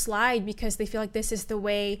behavior slide because they feel like this is the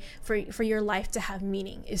way for your life to have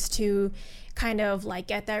meaning, is to kind of like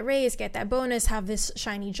get that raise, get that bonus, have this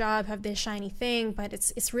shiny job, have this shiny thing. But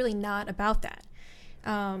it's really not about that.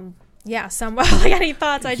 Any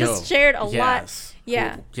thoughts? I just shared a lot.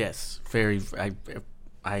 Yeah. Well, yes. Very.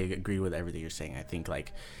 I agree with everything you're saying. I think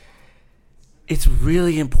like it's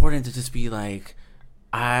really important to just be like,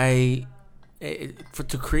 like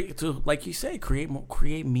you say, create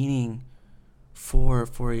meaning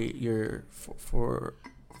for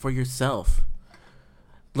yourself.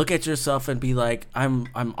 Look at yourself and be like, I'm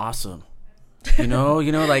awesome.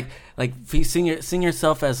 Like sing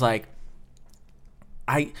yourself as like,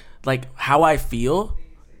 how I feel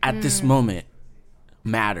at this moment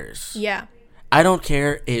matters. Yeah. I don't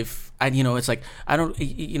care if it's like, I don't,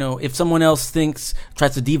 if someone else tries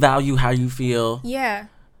to devalue how you feel. Yeah.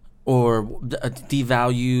 Or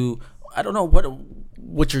devalue, I don't know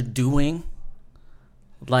what you're doing.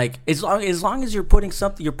 Like as long as you're putting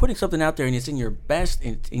something out there and it's in your best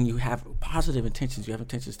and you have positive intentions, you have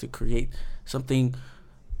intentions to create something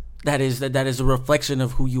that is a reflection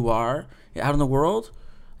of who you are out in the world.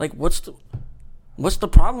 Like what's the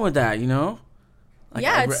problem with that? Like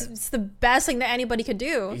it's the best thing that anybody could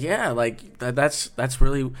do. Yeah, like that's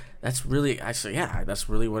really actually, yeah, that's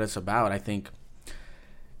really what it's about. I think.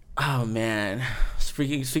 Oh man,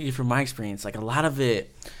 speaking from my experience, like a lot of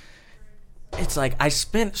it, it's like I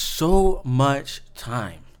spent so much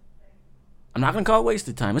time. I'm not gonna call it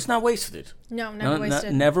wasted time. It's not wasted. No, never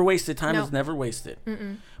wasted. Never wasted time. Is never wasted.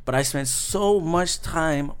 Mm-mm. But I spent so much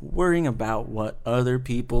time worrying about what other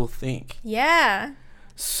people think. Yeah.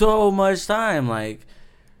 So much time,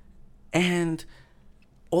 and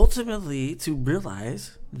ultimately to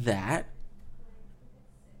realize that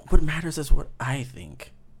what matters is what I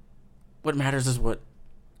think. What matters is what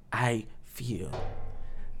I feel.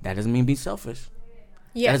 That doesn't mean be selfish.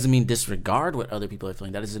 Yeah. That doesn't mean disregard what other people are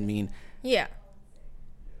feeling. That doesn't mean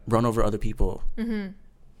run over other people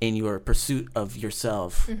in your pursuit of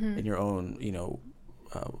yourself and your own,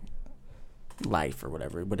 life or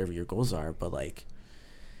whatever your goals are. But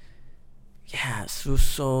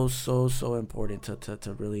so important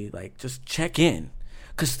to really just check in.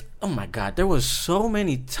 Because, oh my God, there was so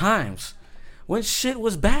many times when shit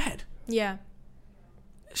was bad. Yeah.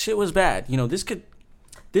 Shit was bad.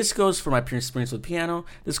 This goes for my experience with piano.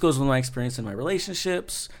 This goes with my experience in my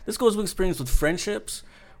relationships. This goes with experience with friendships.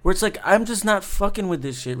 Where it's like, I'm just not fucking with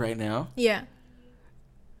this shit right now. Yeah.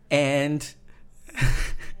 And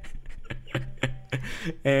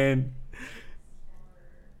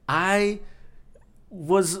I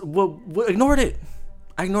ignored it.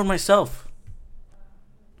 I ignored myself.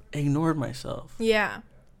 Yeah.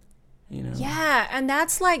 Yeah, and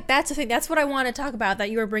that's the thing. That's what I want to talk about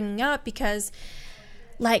that you were bringing up, because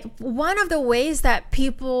one of the ways that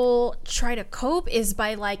people try to cope is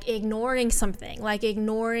by ignoring something,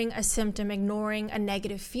 ignoring a symptom, ignoring a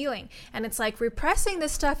negative feeling. And it's repressing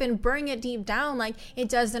this stuff and burying it deep down, it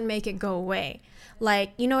doesn't make it go away.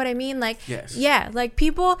 You know what I mean? Yes. Yeah,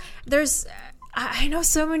 people, I know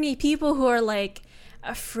so many people who are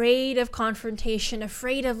afraid of confrontation,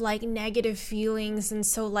 afraid of negative feelings, and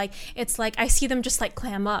so it's I see them just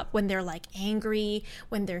clam up when they're angry,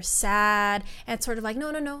 when they're sad, and it's sort of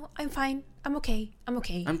no, I'm fine, I'm okay, I'm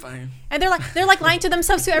fine, and they're lying to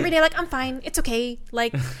themselves too every day, I'm fine, it's okay, I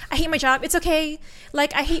hate my job, it's okay,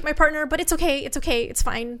 I hate my partner, but it's okay, it's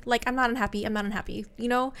fine, I'm not unhappy,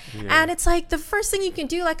 Yeah. And it's the first thing you can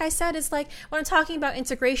do, I said, is when I'm talking about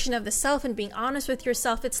integration of the self and being honest with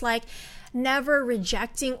yourself, it's never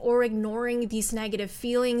rejecting or ignoring these negative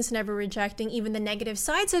feelings, never rejecting even the negative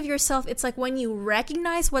sides of yourself. It's when you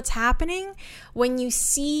recognize what's happening, when you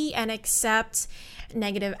see and accept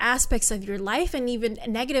negative aspects of your life and even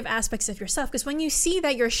negative aspects of yourself. Because when you see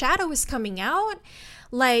that your shadow is coming out,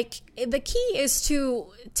 the key is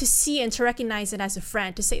to see and to recognize it as a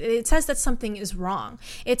friend, to say it says that something is wrong.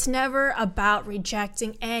 It's never about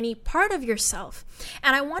rejecting any part of yourself.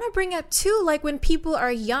 And I want to bring up too, when people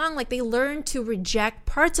are young, they learn to reject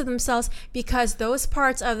parts of themselves because those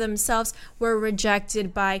parts of themselves were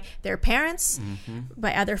rejected by their parents,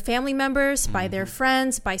 by other family members, by their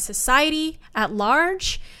friends, by society at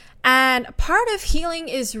large. And part of healing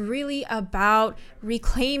is really about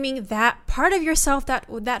reclaiming that part of yourself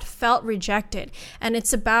that felt rejected. And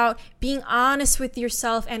it's about being honest with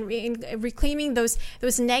yourself and reclaiming those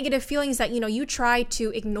negative feelings that, you try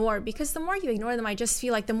to ignore, because the more you ignore them, I just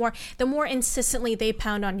feel like the more insistently they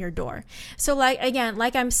pound on your door. So like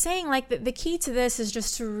I'm saying, like the key to this is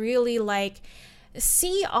just to really like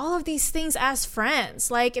see all of these things as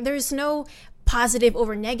friends. Like there's no positive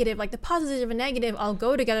over negative. Like the positive and negative all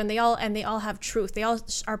go together, and they all have truth. They all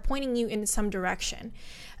are pointing you in some direction.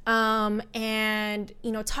 And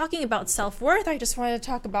talking about self-worth, I just wanted to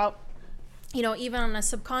talk about, even on a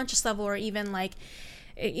subconscious level, or even like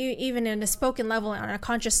even in a spoken level, in a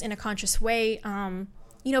conscious way,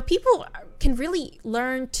 people can really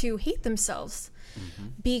learn to hate themselves. Mm-hmm.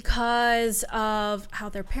 Because of how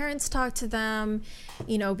their parents talk to them,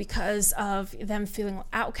 because of them feeling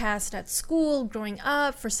outcast at school growing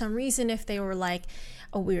up for some reason, if they were like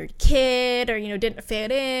a weird kid or, didn't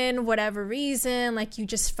fit in, whatever reason, like you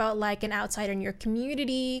just felt like an outsider in your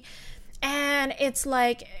community. And it's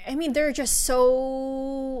like, there are just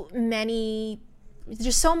so many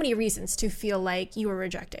reasons to feel like you were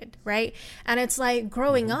rejected, right? And it's like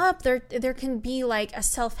growing up, there can be like a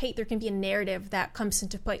self-hate, there can be a narrative that comes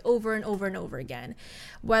into play over and over and over again,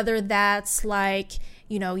 whether that's like,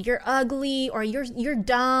 you're ugly or you're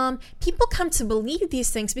dumb. People come to believe these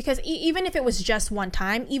things because even if it was just one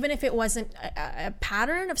time, even if it wasn't a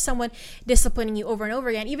pattern of someone disciplining you over and over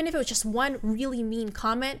again, even if it was just one really mean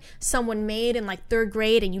comment someone made in like 3rd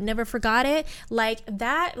grade and you never forgot it, like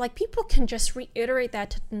that, like people can just reiterate that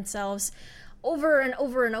to themselves over and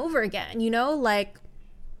over and over again, like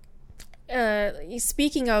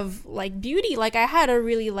speaking of like beauty, like I had a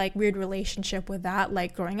really like weird relationship with that,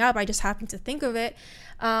 like growing up. I just happened to think of it,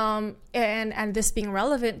 and this being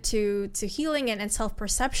relevant to healing and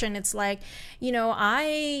self-perception. It's like, I'm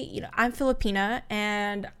Filipina,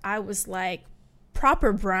 and I was like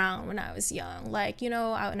proper brown when I was young, like, when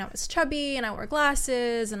I was chubby and I wore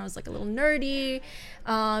glasses and I was like a little nerdy.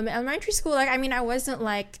 Elementary school, like, I wasn't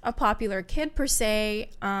like a popular kid per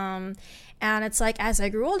se. And it's like, as I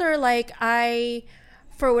grew older, like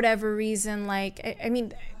for whatever reason, like,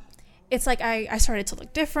 it's like I started to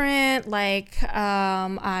look different. Like,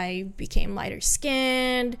 I became lighter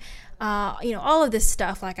skinned, all of this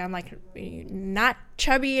stuff. Like, I'm like not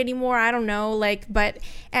chubby anymore. I don't know. Like,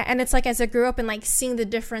 and it's like, as I grew up and like seeing the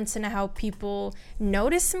difference in how people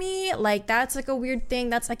notice me, like, that's like a weird thing.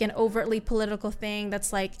 That's like an overtly political thing.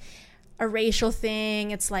 That's like a racial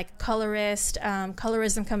thing. It's like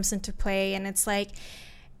colorism comes into play, and it's like,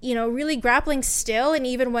 really grappling still. And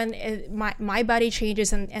even when my body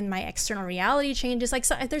changes and my external reality changes, like,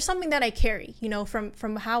 so there's something that I carry,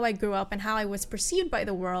 from how I grew up and how I was perceived by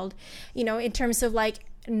the world, in terms of like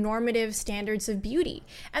normative standards of beauty.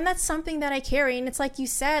 And that's something that I carry. And it's like you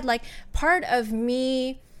said, like part of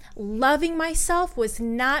me loving myself was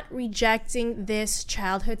not rejecting this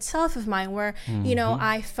childhood self of mine where,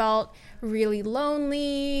 I felt really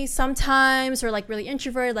lonely sometimes, or like really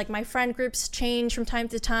introverted. Like my friend groups changed from time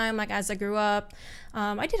to time, like as I grew up.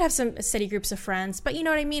 I did have some steady groups of friends, but you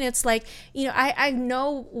know what I mean? It's like, I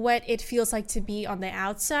know what it feels like to be on the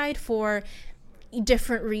outside for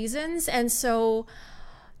different reasons. And so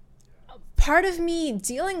part of me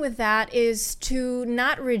dealing with that is to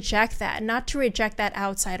not to reject that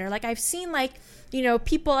outsider. Like I've seen like,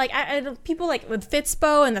 people like people like with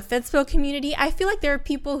Fitspo and the Fitspo community. I feel like there are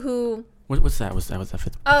people who. What's that? What's that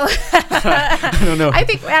Fitspo? Oh, I don't know. I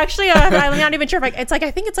think actually I'm not even sure. I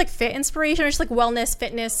think it's like fit inspiration or just like wellness,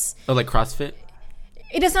 fitness. Oh, like CrossFit?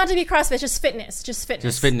 It doesn't have to be CrossFit. Just fitness. Just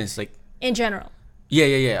fitness, like in general.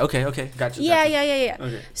 Yeah. Okay. Gotcha. Yeah.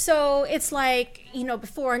 Okay. So it's like,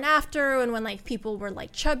 before and after, and when like people were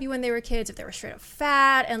like chubby when they were kids, if they were straight up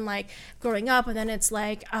fat, and like growing up, and then it's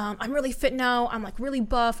like, I'm really fit now. I'm like really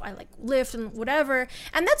buff. I like lift and whatever.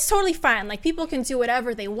 And that's totally fine. Like people can do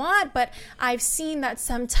whatever they want, but I've seen that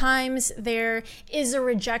sometimes there is a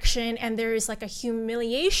rejection and there is like a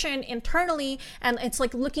humiliation internally. And it's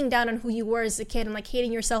like looking down on who you were as a kid and like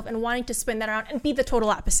hating yourself and wanting to spin that around and be the total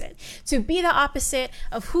opposite. To be the opposite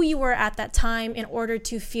of who you were at that time in order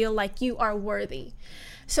to feel like you are worthy.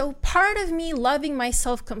 So part of me loving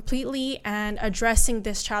myself completely and addressing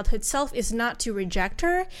this childhood self is not to reject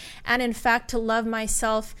her, and in fact to love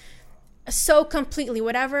myself so completely,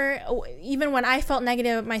 whatever, even when I felt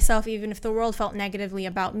negative about myself, even if the world felt negatively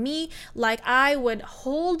about me, like I would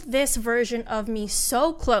hold this version of me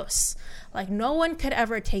so close, Like, no one could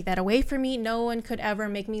ever take that away from me. No one could ever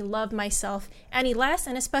make me love myself any less.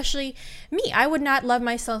 And especially me, I would not love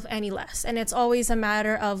myself any less. And it's always a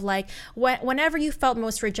matter of like, whenever you felt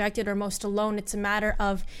most rejected or most alone, it's a matter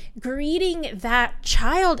of greeting that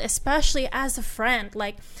child, especially as a friend.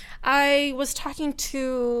 Like, I was talking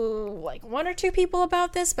to like one or two people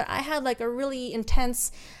about this, but I had like a really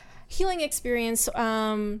intense healing experience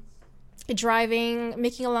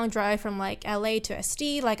making a long drive from like LA to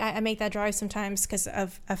SD. Like I make that drive sometimes because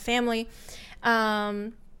of a family.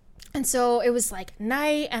 And so it was like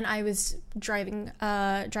night, and I was driving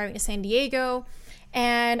to San Diego,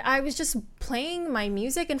 and I was just playing my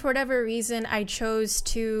music, and for whatever reason I chose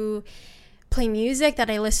to play music that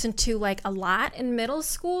I listened to like a lot in middle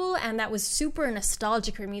school, and that was super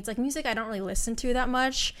nostalgic for me. It's like music I don't really listen to that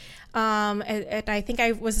much. And I think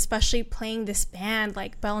I was especially playing this band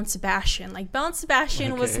like Belle and Sebastian. Like Belle and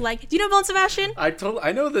Sebastian was like, do you know Belle and Sebastian?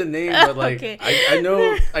 I know the name, but like okay. I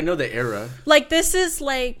know the era. Like this is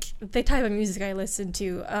like the type of music I listened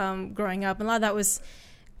to growing up, and a lot of that was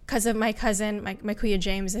because of my cousin, my Kuya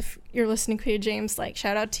James. If you're listening, Kuya James, like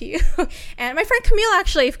shout out to you. And my friend Camille,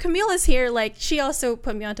 actually, if Camille is here, like she also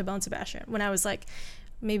put me onto Belle and Sebastian when I was like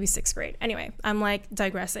maybe 6th grade. Anyway, I'm like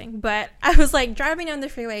digressing, but I was like driving down the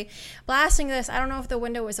freeway, blasting this. I don't know if the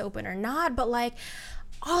window was open or not, but like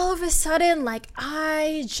all of a sudden, like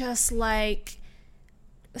I just like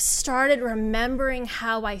started remembering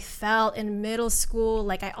how I felt in middle school.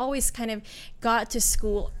 Like I always kind of got to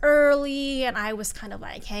school early, and I was kind of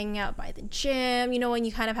like hanging out by the gym, you know, when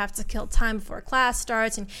you kind of have to kill time before class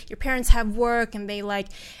starts, and your parents have work, and they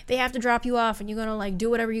have to drop you off, and you're gonna like do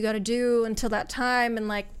whatever you gotta do until that time. And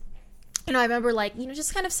like, you know, I remember like, you know,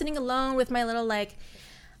 just kind of sitting alone with my little like,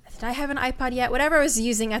 did I have an iPod yet? Whatever I was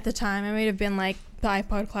using at the time. I might have been like the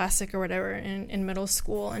iPod Classic or whatever in middle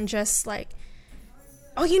school, and just like,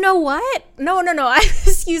 oh, you know what? No. I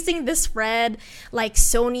was using this red, like,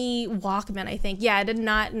 Sony Walkman, I think. Yeah, I did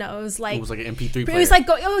not know. It was like an MP3 player. It was like,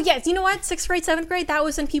 oh, yes. You know what? 6th grade, 7th grade, that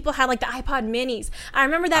was when people had, like, the iPod minis. I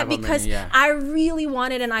remember that because I really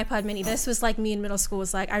wanted an iPod mini. This was, like, me in middle school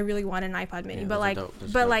was, like, I really wanted an iPod mini. Yeah,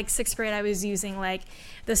 like 6th grade, I was using, like,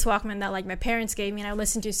 this Walkman that, like, my parents gave me. And I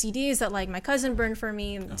listened to CDs that, like, my cousin burned for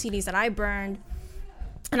me, and CDs that I burned.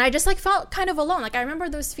 And I just like felt kind of alone. Like I remember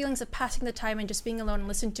those feelings of passing the time and just being alone and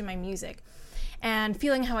listening to my music and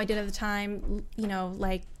feeling how I did at the time, you know,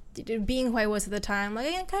 like being who I was at the time,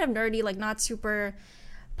 like kind of nerdy, like not super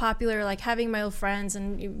popular, like having my old friends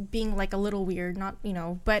and being like a little weird, not, you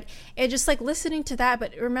know, but it just like listening to that,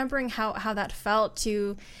 but remembering how that felt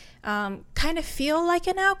to kind of feel like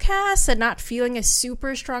an outcast and not feeling a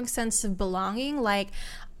super strong sense of belonging. Like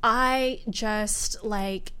I just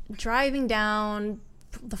like driving down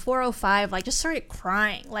the 405, like just started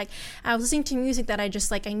crying. Like I was listening to music that I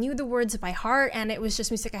just like I knew the words by heart, and it was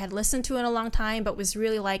just music I had listened to in a long time but was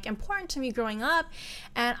really like important to me growing up.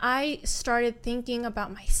 And I started thinking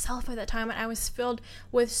about myself at that time, and I was filled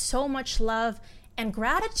with so much love and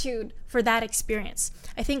gratitude for that experience.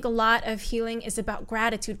 I think a lot of healing is about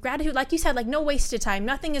gratitude, like you said, like no wasted time.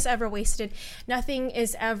 Nothing is ever wasted. Nothing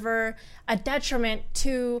is ever a detriment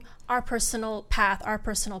to our personal path, our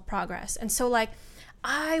personal progress. And so like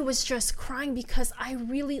I was just crying because I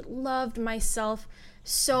really loved myself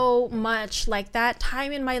so much, like that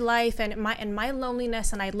time in my life and my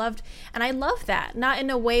loneliness, and I loved that, not in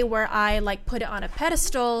a way where I like put it on a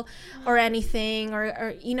pedestal or anything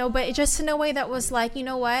or you know, but just in a way that was like, you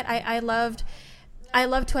know what, I loved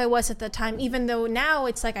who I was at the time, even though now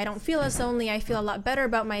it's like I don't feel as lonely. I feel a lot better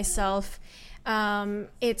about myself.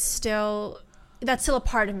 That's still a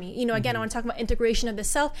part of me. You know, again, I want to talk about integration of the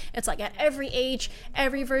self. It's like at every age,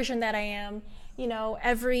 every version that I am, you know,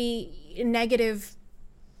 every negative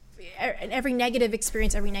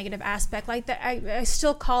experience, every negative aspect like that, I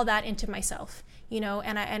still call that into myself, you know,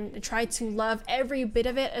 and try to love every bit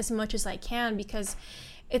of it as much as I can, because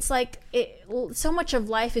it's like so much of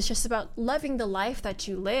life is just about loving the life that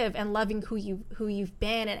you live and loving who you've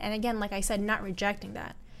been. And again, like I said, not rejecting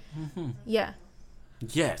that. Mm-hmm. Yeah.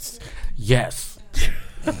 Yes.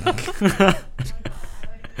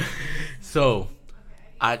 So,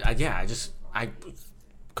 I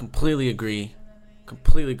completely agree.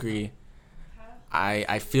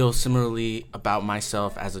 I feel similarly about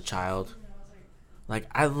myself as a child. Like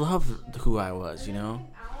I love who I was, you know,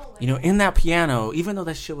 in that piano, even though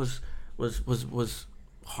that shit was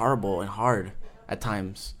horrible and hard at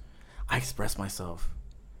times, I expressed myself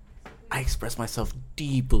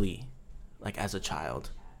deeply. Like as a child,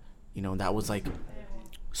 you know, that was like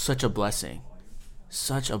such a blessing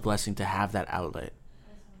to have that outlet,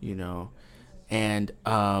 you know. And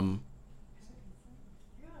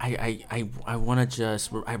I want to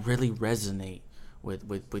just, I really resonate with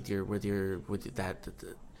that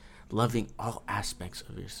loving all aspects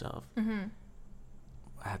of yourself.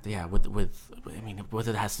 Yeah, with I mean,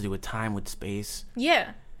 whether it has to do with time, with space,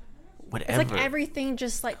 Yeah. whatever. It's like everything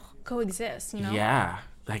just like coexists, you know? Yeah,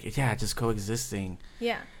 like just coexisting.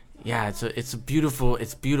 Yeah. Yeah, it's a beautiful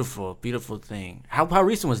thing. How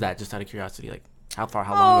recent was that? Just out of curiosity, like how long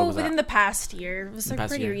ago was that? Within the past year. It was like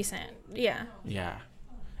past pretty year. recent. Yeah. Yeah,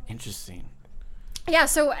 interesting. Yeah,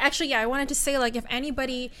 so actually, yeah, I wanted to say, like, if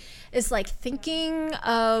anybody is, like, thinking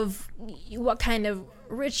of what kind of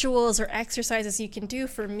rituals or exercises you can do,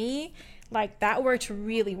 for me, like, that worked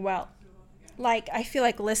really well. Like, I feel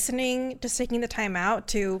like listening, just taking the time out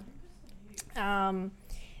to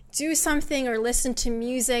do something or listen to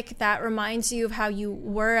music that reminds you of how you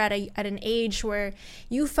were at an age where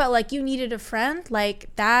you felt like you needed a friend,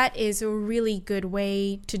 like that is a really good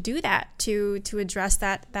way to do that, to address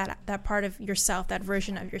that part of yourself, that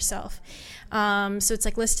version of yourself. So it's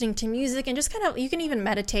like listening to music and just kind of, you can even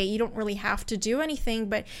meditate. You don't really have to do anything,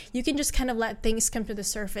 but you can just kind of let things come to the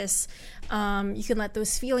surface. You can let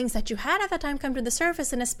those feelings that you had at that time come to the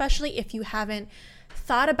surface, and especially if you haven't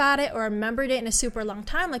thought about it or remembered it in a super long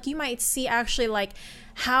time, like you might see actually like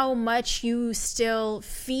how much you still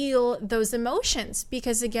feel those emotions,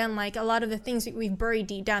 because again, like a lot of the things we've buried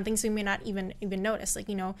deep down, things we may not even notice, like,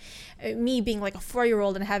 you know, me being like a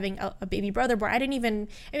 4-year-old and having a baby brother born, I mean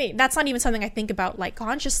that's not even something I think about like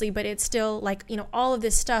consciously, but it's still like, you know, all of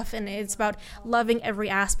this stuff, and it's about loving every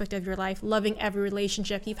aspect of your life, loving every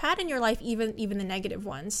relationship you've had in your life, even the negative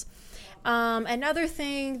ones. Another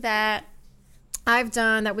thing that I've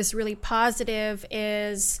done that was really positive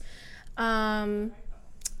is like,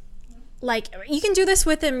 you can do this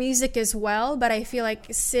with the music as well, but I feel like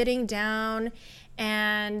sitting down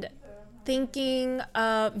and thinking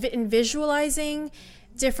of and visualizing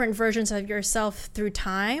different versions of yourself through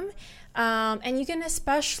time, and you can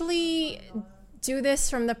especially do this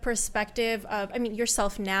from the perspective of, I mean,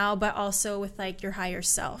 yourself now, but also with like your higher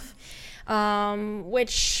self.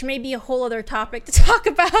 Which may be a whole other topic to talk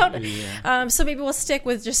about. Yeah. So maybe we'll stick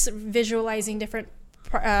with just visualizing different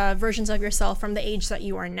versions of yourself from the age that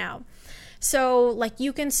you are now. So like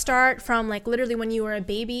you can start from like literally when you were a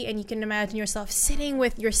baby, and you can imagine yourself sitting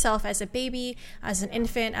with yourself as a baby, as an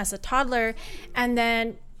infant, as a toddler, and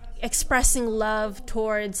then expressing love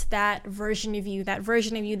towards that version of you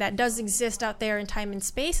that does exist out there in time and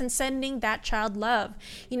space, and sending that child love.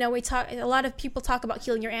 You know, a lot of people talk about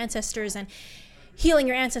healing your ancestors and healing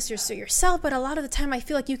your ancestors through yourself, but a lot of the time I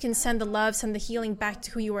feel like you can send the love, send the healing back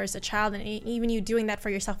to who you were as a child, and even you doing that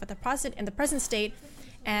for yourself in the present state,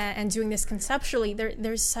 and doing this conceptually,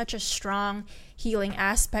 there's such a strong healing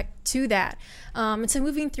aspect to that. And so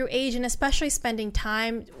moving through age, and especially spending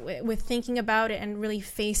time with thinking about it and really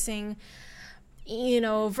facing, you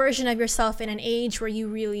know, version of yourself in an age where you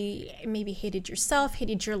really maybe hated yourself,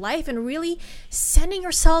 hated your life, and really sending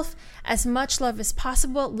yourself as much love as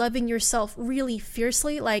possible, loving yourself really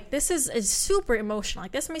fiercely. Like, this is super emotional.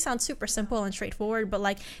 Like, this may sound super simple and straightforward, but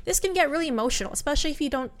like this can get really emotional, especially if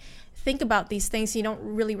you don't think about these things, you don't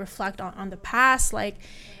really reflect on the past. Like,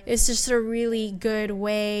 it's just a really good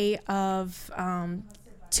way of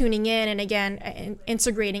tuning in, and again,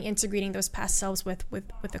 integrating those past selves with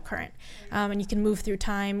the current, and you can move through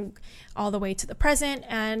time all the way to the present.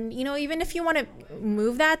 And, you know, even if you want to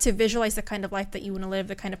move that to visualize the kind of life that you want to live,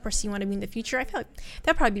 the kind of person you want to be in the future, I feel like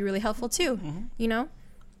that'd probably be really helpful too. Mm-hmm. You know?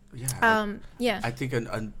 Yeah. I think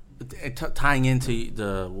tying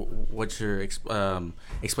into what you're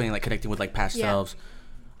explaining, like connecting with like past selves,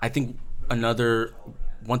 I think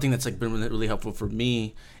one thing that's like been really helpful for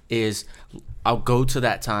me is I'll go to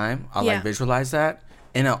that time, I'll like visualize that,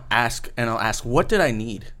 and I'll ask, what did I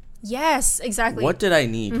need? Yes, exactly. What did I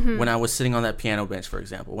need when I was sitting on that piano bench, for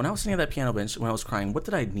example? When I was sitting on that piano bench, when I was crying, what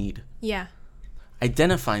did I need? Yeah.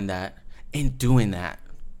 Identifying that and doing that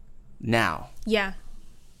now. Yeah.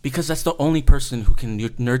 Because that's the only person who can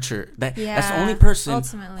nurture that. Yeah, that's the only person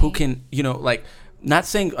ultimately who can, you know, like, not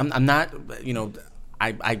saying I'm not, you know,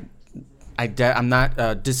 I'm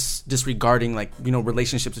not disregarding, like, you know,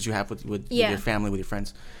 relationships that you have with your family, with your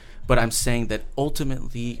friends, but I'm saying that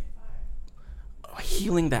ultimately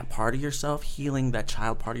healing that part of yourself, healing that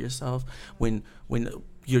child part of yourself, when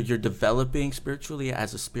you're developing spiritually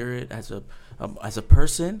as a spirit, as a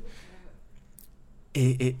person,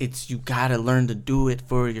 it's you gotta learn to do it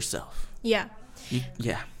for yourself. Yeah.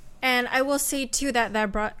 Yeah. And I will say too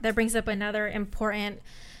that brings up another important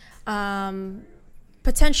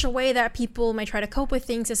potential way that people might try to cope with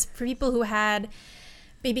things is for people who had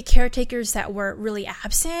maybe caretakers that were really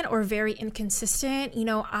absent or very inconsistent.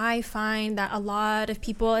 I find that a lot of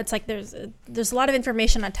people, it's like there's a lot of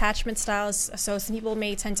information on attachment styles. So some people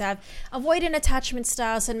may tend to have avoidant attachment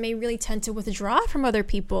styles and may really tend to withdraw from other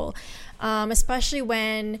people, especially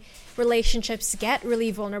when relationships get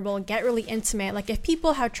really vulnerable, get really intimate. Like if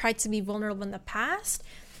people have tried to be vulnerable in the past,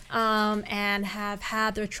 and have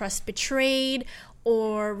had their trust betrayed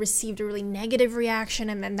or received a really negative reaction,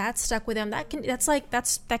 and then that stuck with them, that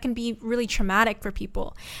can be really traumatic for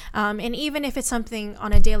people. And even if it's something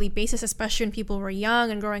on a daily basis, especially when people were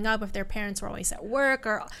young and growing up, if their parents were always at work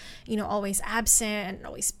or always absent and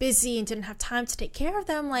always busy and didn't have time to take care of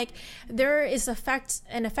them, like there is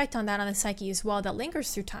an effect on that on the psyche as well that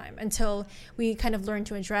lingers through time until we kind of learn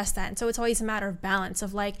to address that. And so it's always a matter of balance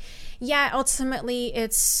of like, yeah, ultimately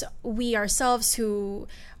it's we ourselves who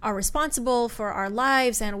are responsible for our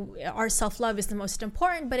lives, and our self-love is the most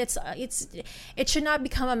important, but it should not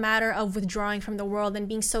become a matter of withdrawing from the world and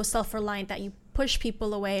being so self-reliant that you push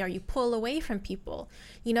people away or you pull away from people,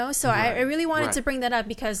 so right. I really wanted to bring that up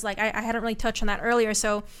because like I hadn't really touched on that earlier.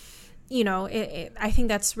 So I think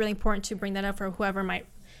that's really important to bring that up for whoever might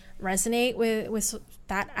resonate with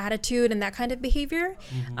that attitude and that kind of behavior.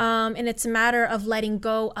 And it's a matter of letting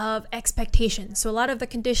go of expectations. So a lot of the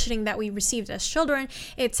conditioning that we received as children,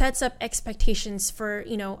 it sets up expectations for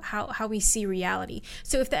how we see reality.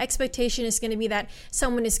 So if the expectation is going to be that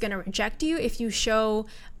someone is going to reject you if you show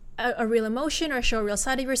a real emotion or show a real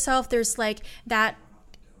side of yourself, there's like that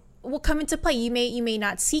will come into play. You may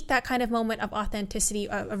not seek that kind of moment of authenticity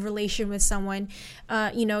of relation with someone.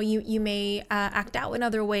 You may act out in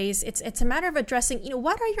other ways. It's a matter of addressing,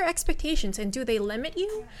 what are your expectations, and do they limit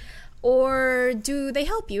you or do they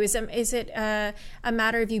help you? Is it a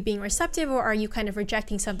matter of you being receptive, or are you kind of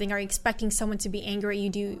rejecting something? Are you expecting someone to be angry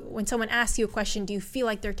at you? When someone asks you a question, do you feel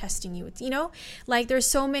like they're testing you? Like there's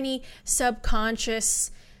so many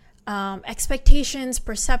subconscious expectations,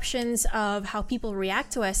 perceptions of how people react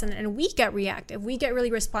to us, and we get reactive. We get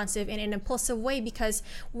really responsive in an impulsive way because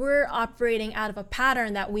we're operating out of a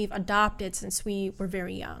pattern that we've adopted since we were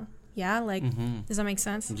very young. Yeah, like does that make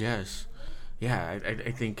sense? Yes. Yeah,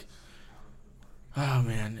 I think. Oh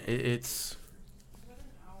man, it's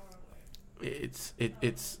I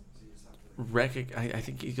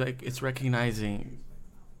think like it's recognizing.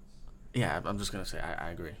 Yeah, I'm just gonna say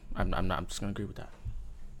I agree. I'm just gonna agree with that.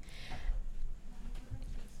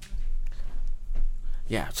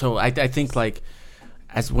 Yeah, so I think like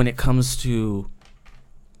as when it comes to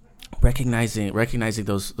recognizing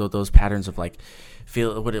those patterns of like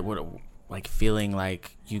feeling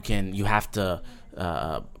like you have to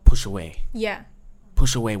push away. Yeah.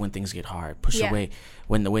 Push away when things get hard. Push away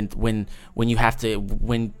when you have to,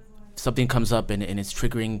 when something comes up and it's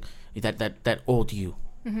triggering that old you.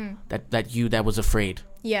 That you that was afraid.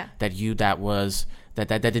 Yeah. That you that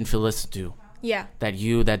didn't feel listened to. Yeah. That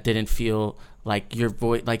you that didn't feel like your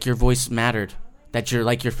voice mattered, that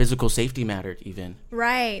your physical safety mattered even.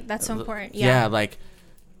 Right. That's so important. Yeah. Like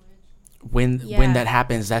when that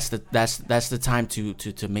happens, that's the time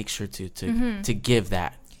to make sure to give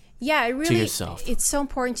that. Yeah, it really, to yourself. It's so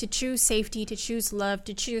important to choose safety, to choose love,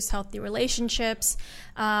 to choose healthy relationships,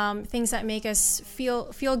 things that make us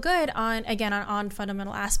feel good on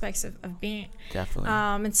fundamental aspects of being. Definitely.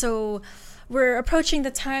 And so we're approaching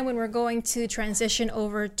the time when we're going to transition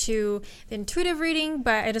over to the intuitive reading,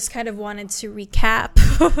 but I just kind of wanted to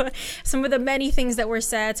recap some of the many things that were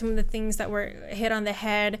said, some of the things that were hit on the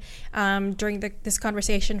head during this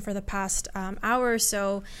conversation for the past hour or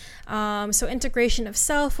so. So integration of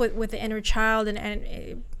self with the inner child,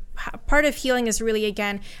 and part of healing is really,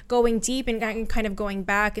 again, going deep and kind of going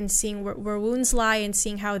back and seeing where wounds lie and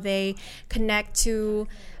seeing how they connect to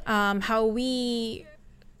how we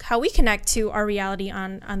connect to our reality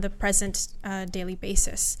on the present daily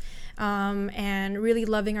basis, and really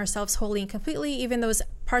loving ourselves wholly and completely, even those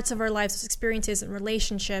parts of our lives, those experiences and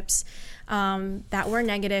relationships that were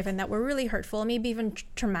negative and that were really hurtful, maybe even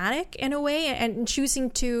traumatic in a way, and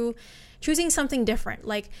choosing something different,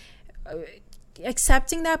 like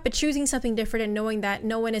accepting that, but choosing something different, and knowing that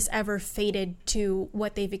no one is ever fated to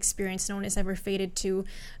what they've experienced. No one is ever fated to,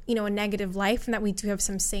 a negative life, and that we do have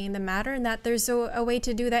some say in the matter, and that there's a way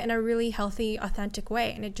to do that in a really healthy, authentic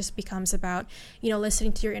way. And it just becomes about,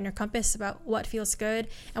 listening to your inner compass about what feels good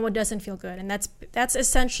and what doesn't feel good. And that's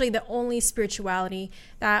essentially the only spirituality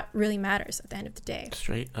that really matters at the end of the day.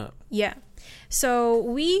 Straight up. Yeah. So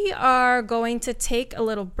we are going to take a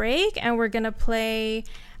little break, and we're going to play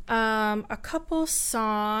a couple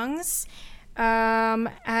songs.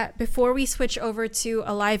 Before we switch over to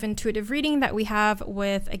a live intuitive reading that we have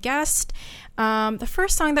with a guest, the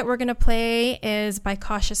first song that we're going to play is by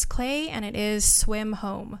Cautious Clay, and it is Swim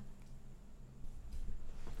Home.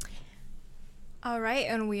 All right,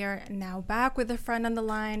 and we are now back with a friend on the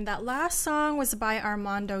line. That last song was by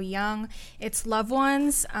Armando Young. It's Loved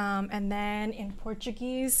Ones, and then in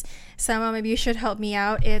Portuguese, Sama, maybe you should help me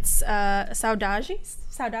out. It's Saudade?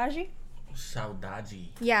 Saudade? Saudade.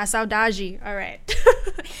 Yeah, Saudade. All right.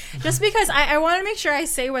 Just because I want to make sure I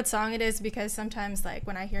say what song it is, because sometimes, like,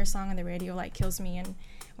 when I hear a song on the radio, like, kills me and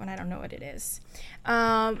when I don't know what it is.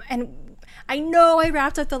 And I know I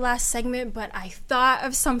wrapped up the last segment, but I thought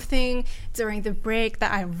of something during the break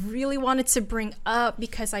that I really wanted to bring up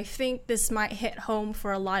because I think this might hit home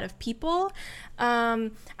for a lot of people.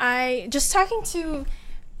 I just talking to,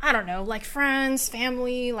 I don't know, like friends,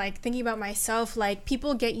 family, like thinking about myself, like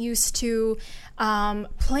people get used to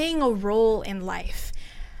playing a role in life.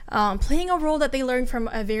 Playing a role that they learn from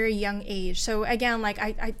a very young age. So again, like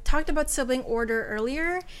I talked about sibling order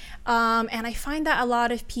earlier, and I find that a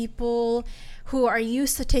lot of people who are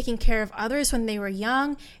used to taking care of others when they were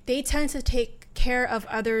young, they tend to take care of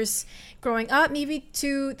others growing up, maybe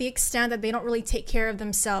to the extent that they don't really take care of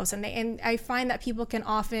themselves. And I find that people can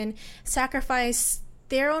often sacrifice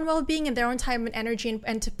their own well-being and their own time and energy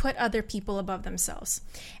and to put other people above themselves.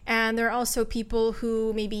 And there are also people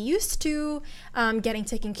who may be used to getting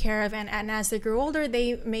taken care of, and as they grow older,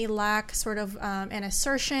 they may lack sort of an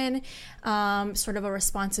assertion, sort of a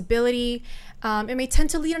responsibility. It may tend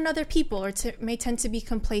to lean on other people, or may tend to be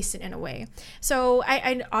complacent in a way. So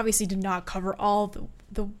I obviously did not cover all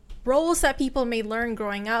the roles that people may learn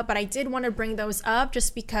growing up, but I did want to bring those up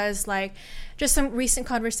just because, like, just some recent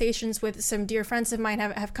conversations with some dear friends of mine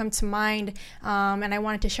have come to mind, and I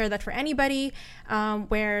wanted to share that for anybody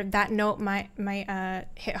where that note might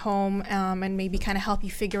hit home, and maybe kind of help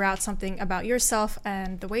you figure out something about yourself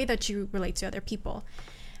and the way that you relate to other people.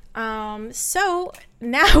 So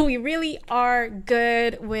now we really are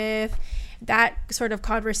good with that sort of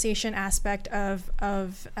conversation aspect of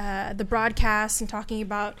the broadcast and talking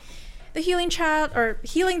about the healing child, or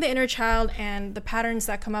healing the inner child, and the patterns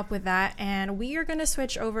that come up with that. And we are going to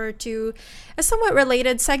switch over to a somewhat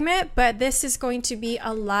related segment, but this is going to be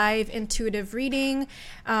a live intuitive reading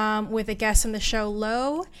with a guest on the show,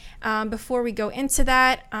 Lo. Before we go into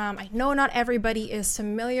that, I know not everybody is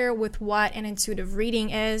familiar with what an intuitive reading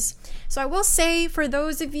is. So I will say, for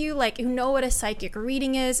those of you like who know what a psychic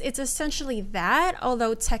reading is, it's essentially that,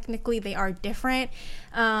 although technically they are different.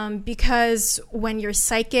 Because when you're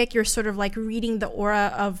psychic, you're sort of like reading the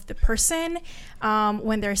aura of the person.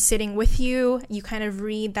 When they're sitting with you, you kind of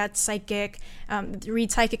read that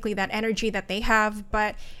read psychically that energy that they have.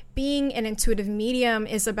 But being an intuitive medium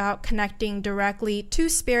is about connecting directly to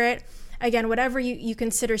spirit. Again, whatever you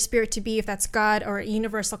consider spirit to be, if that's God or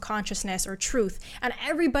universal consciousness or truth. And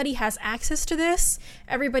everybody has access to this.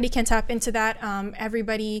 Everybody can tap into that.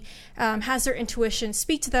 Everybody has their intuition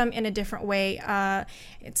speak to them in a different way.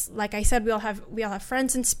 It's like I said, we all have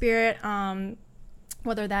friends in spirit.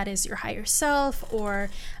 Whether that is your higher self or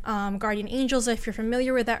guardian angels, if you're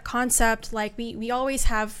familiar with that concept, like we always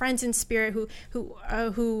have friends in spirit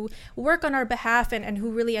who work on our behalf and who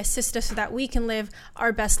really assist us so that we can live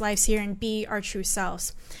our best lives here and be our true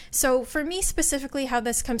selves. So for me specifically, how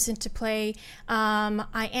this comes into play,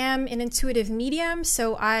 I am an intuitive medium,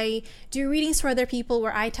 so I do readings for other people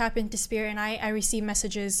where I tap into spirit and I receive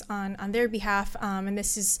messages on their behalf, and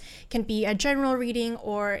this can be a general reading,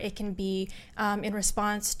 or it can be in response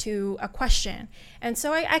to a question. And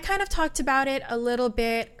so I kind of talked about it a little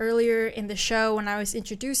bit earlier in the show when I was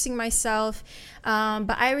introducing myself,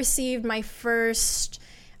 but I received my first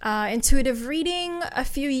intuitive reading a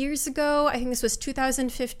few years ago. I think this was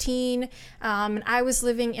 2015, and I was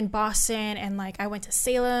living in Boston, and like I went to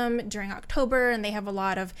Salem during October, and they have a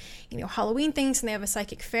lot of Halloween things, and they have a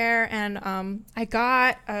psychic fair, and I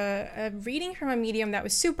got a reading from a medium that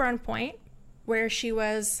was super on point, where she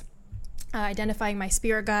was identifying my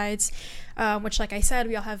spirit guides, which, like I said,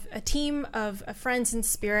 we all have a team of friends in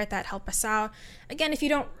spirit that help us out. Again,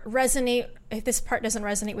 if this part doesn't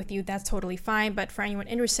resonate with you, that's totally fine. But for anyone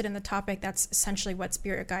interested in the topic, that's essentially what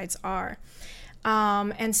spirit guides are.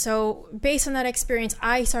 And so based on that experience,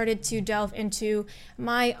 I started to delve into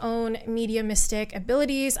my own mediumistic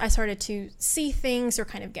abilities. I started to see things or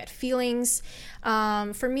kind of get feelings.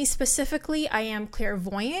 For me specifically, I am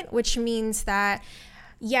clairvoyant, which means that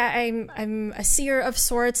I'm a seer of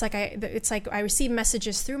sorts. It's like I receive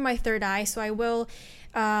messages through my third eye, so I will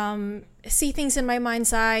see things in my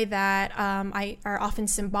mind's eye that are often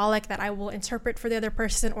symbolic, that I will interpret for the other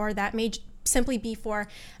person, or that may simply be for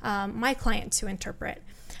my client to interpret.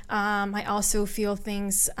 I also feel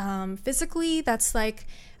things physically. That's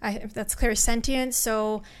clairsentient.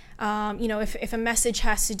 So, if a message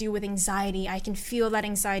has to do with anxiety, I can feel that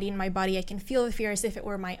anxiety in my body. I can feel the fear as if it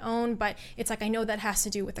were my own, but it's like I know that has to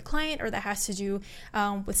do with the client, or that has to do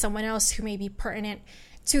with someone else who may be pertinent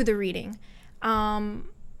to the reading.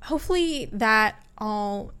 Hopefully that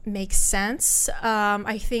all makes sense.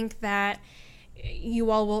 I think that you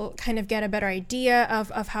all will kind of get a better idea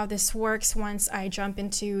of how this works once I jump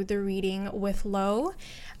into the reading with Lo.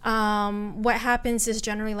 What happens is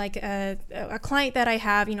generally like a client that I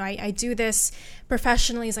have, I do this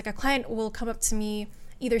professionally. Is like a client will come up to me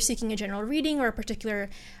either seeking a general reading or a particular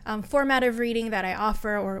format of reading that I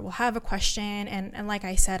offer, or will have a question. And like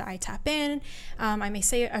I said, I tap in, I may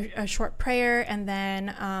say a short prayer, and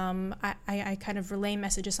then I kind of relay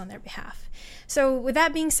messages on their behalf. So with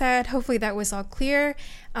that being said, hopefully that was all clear.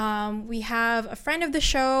 We have a friend of the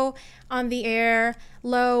show on the air.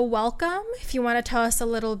 Lo, welcome. If you want to tell us a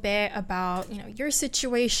little bit about your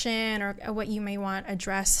situation, or what you may want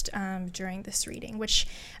addressed during this reading, which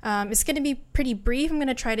is going to be pretty brief. I'm going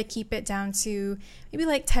to try to keep it down to maybe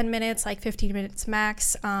like 10 minutes, like 15 minutes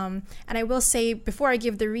max. And I will say before I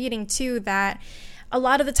give the reading too, that a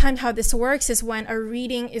lot of the time how this works is when a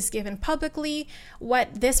reading is given publicly,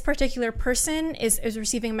 what this particular person is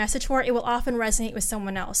receiving a message for, it will often resonate with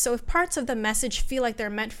someone else. So if parts of the message feel like they're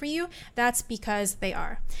meant for you, that's because they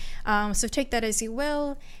are. So take that as you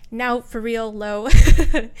will. Now for real, Lo,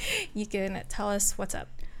 you can tell us what's up.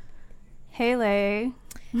 Hey, Lay.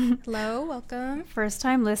 Hello, welcome. First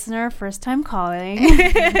time listener, first time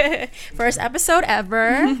calling. First episode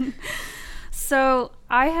ever. So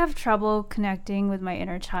I have trouble connecting with my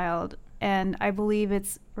inner child, and I believe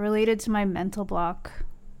it's related to my mental block,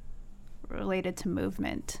 related to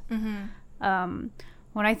movement. Mm-hmm.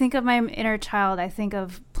 When I think of my inner child, I think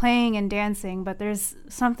of playing and dancing, but there's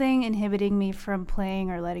something inhibiting me from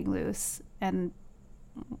playing or letting loose. And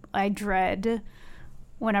I dread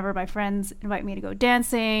whenever my friends invite me to go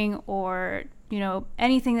dancing, or,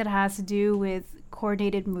 anything that has to do with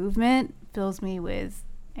coordinated movement fills me with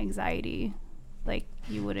anxiety like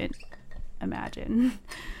you wouldn't imagine.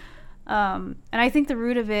 And I think the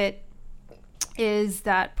root of it is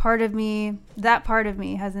that part of me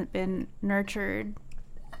hasn't been nurtured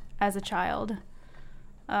as a child.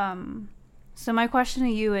 So my question to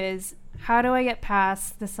you is, how do I get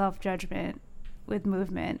past the self-judgment with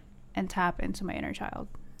movement and tap into my inner child?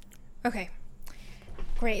 Okay.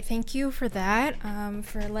 Great. Thank you for that,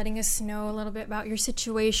 for letting us know a little bit about your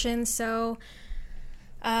situation. So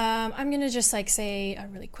I'm going to just say a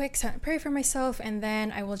really quick silent prayer for myself, and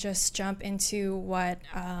then I will just jump into what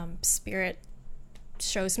Spirit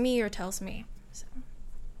shows me or tells me. So.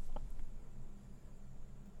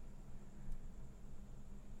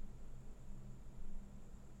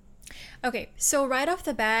 Okay, so right off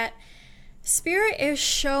the bat, Spirit is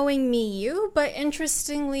showing me you, but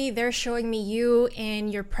interestingly, they're showing me you in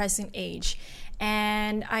your present age.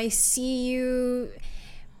 And I see you...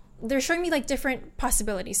 They're showing me different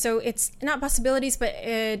possibilities. So it's not possibilities, but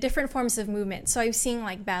different forms of movement. So I'm seeing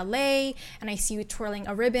ballet, and I see you twirling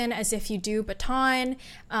a ribbon as if you do baton,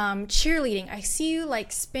 cheerleading. I see you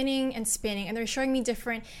spinning and spinning, and they're showing me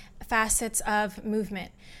different facets of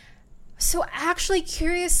movement. So actually,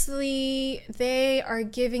 curiously, they are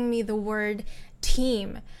giving me the word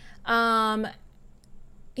team. So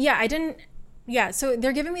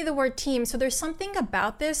they're giving me the word team. So there's something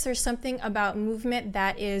about this. There's something about movement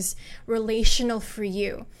that is relational for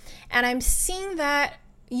you. And I'm seeing that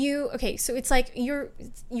so it's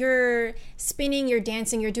you're spinning, you're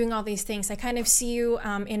dancing, you're doing all these things. I kind of see you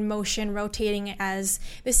in motion, rotating as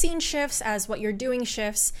the scene shifts, as what you're doing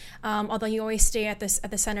shifts, although you always stay at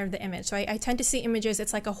the center of the image. So I tend to see images,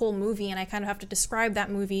 it's like a whole movie, and I kind of have to describe that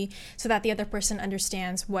movie so that the other person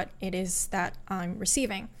understands what it is that I'm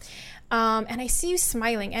receiving. And I see you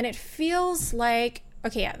smiling, and it feels like,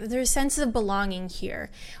 there's a sense of belonging here,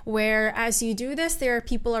 where as you do this, there are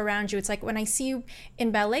people around you. It's like when I see you in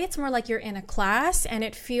ballet, it's more like you're in a class, and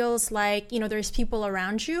it feels like, there's people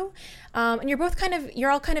around you. And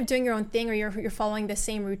you're all kind of doing your own thing, or you're following the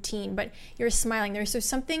same routine, but you're smiling. There's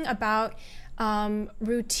something about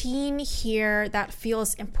routine here that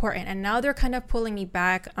feels important. And now they're kind of pulling me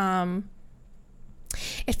back.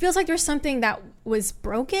 It feels like there's something that was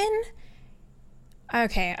broken.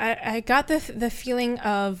 Okay, I got the feeling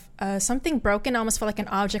of something broken. Almost felt like an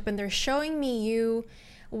object, but they're showing me you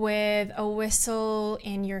with a whistle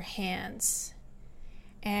in your hands.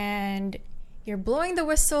 And you're blowing the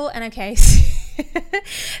whistle, and okay.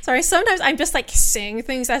 Sorry, sometimes I'm just like saying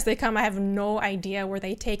things as they come. I have no idea where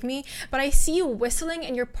they take me, but I see you whistling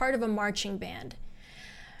and you're part of a marching band.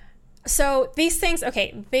 So these things,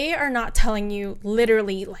 okay, they are not telling you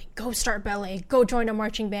literally like go start ballet, go join a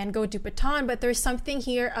marching band, go do baton, but there's something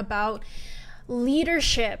here about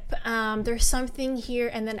leadership. There's something here,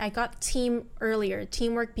 and then I got team earlier,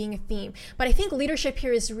 teamwork being a theme, but I think leadership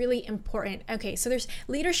here is really important. Okay, so there's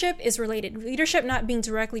leadership is related, leadership not being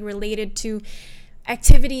directly related to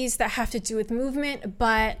activities that have to do with movement,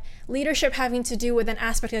 but leadership having to do with an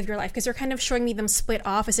aspect of your life, because they're kind of showing me them split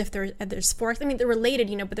off as if there's forks. I mean, they're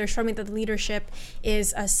related, but they're showing me that leadership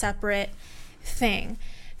is a separate thing.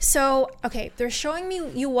 So, okay, they're showing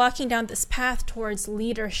me you walking down this path towards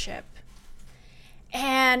leadership.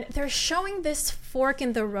 And they're showing this fork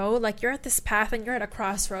in the road, like you're at this path and you're at a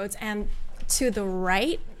crossroads, and to the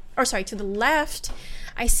left,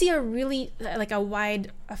 I see a really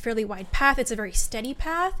a fairly wide path. It's a very steady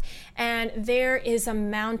path, and there is a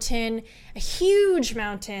mountain, a huge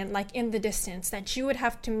mountain, like in the distance that you would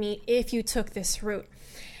have to meet if you took this route.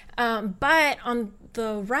 But on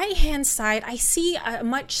the right hand side, I see a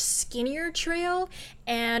much skinnier trail,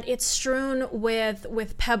 and it's strewn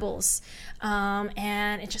with pebbles,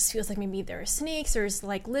 and it just feels like maybe there are snakes, there's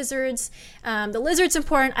like lizards. The lizard's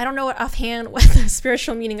important. I don't know offhand what the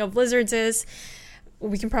spiritual meaning of lizards is.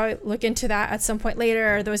 We can probably look into that at some point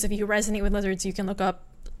later, or those of you who resonate with lizards, you can look up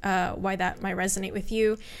why that might resonate with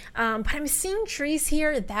you. But I'm seeing trees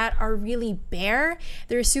here that are really bare.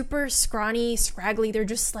 They're super scrawny, scraggly. They're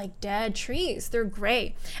just like dead trees. They're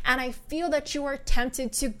gray. And I feel that you are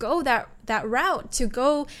tempted to go that route, to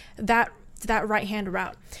go that right-hand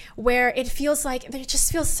route, where it feels like it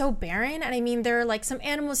just feels so barren. And I mean, there are like some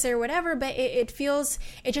animals there or whatever, but it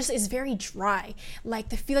just is very dry. Like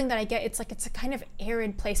the feeling that I get, it's like it's a kind of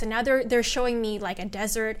arid place. And now they're showing me like a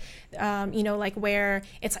desert, like where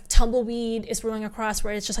it's like tumbleweed is rolling across,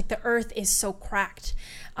 where it's just like the earth is so cracked.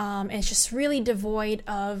 And it's just really devoid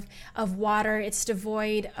of water. It's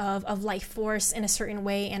devoid of life force in a certain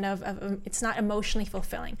way, and of it's not emotionally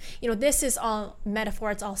fulfilling. This is all metaphor.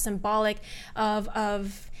 It's all symbolic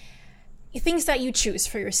of things that you choose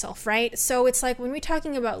for yourself, right? So it's like when we're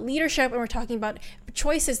talking about leadership and we're talking about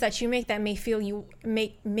choices that you make that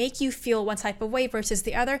make you feel one type of way versus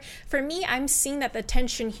the other. For me, I'm seeing that the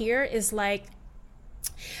tension here is like,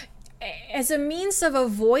 as a means of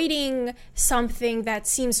avoiding something that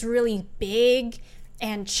seems really big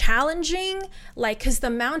and challenging, like, because the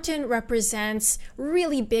mountain represents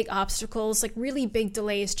really big obstacles, like really big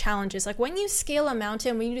delays, challenges. Like when you scale a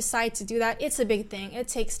mountain, when you decide to do that, it's a big thing. It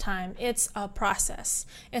takes time. It's a process.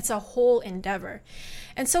 It's a whole endeavor.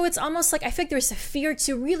 And so it's almost like I think there's a fear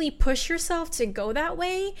to really push yourself to go that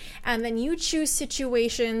way. And then you choose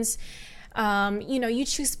situations, you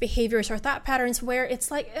choose behaviors or thought patterns where it's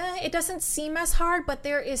like, it doesn't seem as hard, but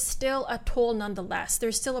there is still a toll nonetheless.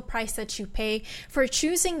 There's still a price that you pay for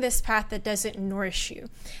choosing this path that doesn't nourish you.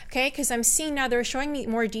 Okay, because I'm seeing now they're showing me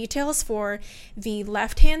more details for the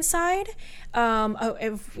left-hand side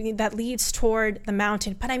that leads toward the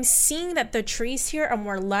mountain, but I'm seeing that the trees here are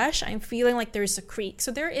more lush. I'm feeling like there's a creek,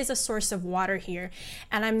 so there is a source of water here,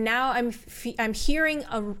 and I'm hearing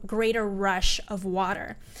a greater rush of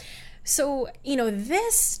water. So,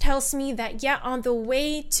 this tells me that, on the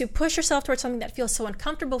way to push yourself towards something that feels so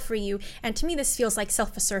uncomfortable for you, and to me, this feels like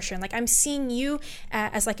self-assertion. Like I'm seeing you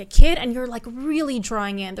as like a kid, and you're like really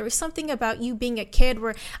drawing in. There was something about you being a kid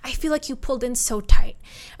where I feel like you pulled in so tight.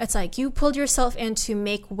 It's like you pulled yourself in to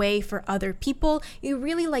make way for other people. You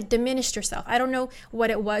really like diminished yourself. I don't know what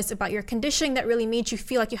it was about your conditioning that really made you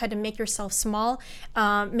feel like you had to make yourself small,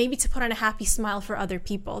 maybe to put on a happy smile for other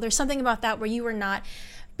people. There's something about that where you were not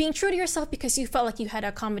being true to yourself because you felt like you had to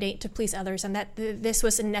accommodate to please others, and that this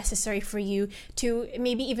was necessary for you to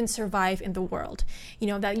maybe even survive in the world.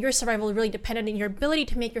 That your survival really depended on your ability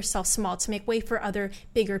to make yourself small, to make way for other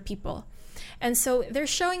bigger people. And so they're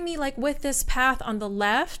showing me, like, with this path on the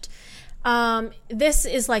left, this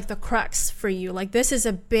is like the crux for you. Like this is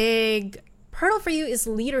a big hurdle for you, is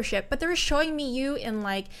leadership, but they're showing me you in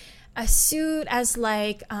like a suit as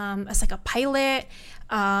like a pilot,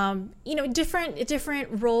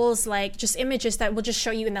 different roles, like just images that will just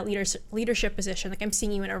show you in that leadership position. Like I'm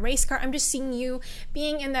seeing you in a race car. I'm just seeing you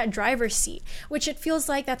being in that driver's seat, which it feels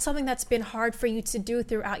like that's something that's been hard for you to do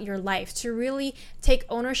throughout your life, to really take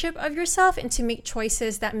ownership of yourself and to make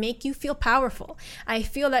choices that make you feel powerful. I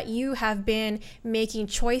feel that you have been making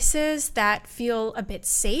choices that feel a bit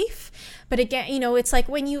safe. But again, it's like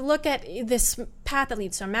when you look at this path that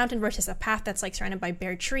leads to a mountain versus a path that's like surrounded by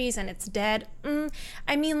bare trees and it's dead.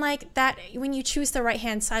 I mean, like that, when you choose the right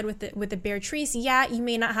hand side with the bare trees, yeah, you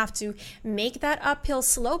may not have to make that uphill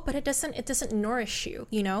slope, but it doesn't nourish you,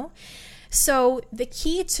 you know? So the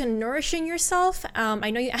key to nourishing yourself, I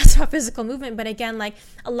know you asked about physical movement, but again, like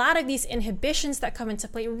a lot of these inhibitions that come into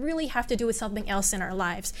play really have to do with something else in our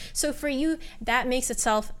lives. So for you, that makes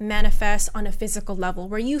itself manifest on a physical level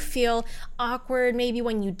where you feel awkward. Maybe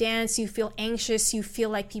when you dance, you feel anxious, you feel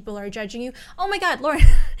like people are judging you. Oh my God, Lauren,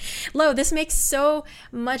 Lo, this makes so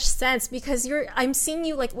much sense because I'm seeing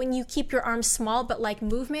you like when you keep your arms small, but like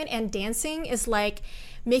movement and dancing is like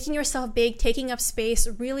making yourself big, taking up space,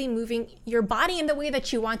 really moving your body in the way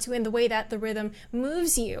that you want to, in the way that the rhythm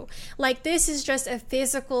moves you. Like this is just a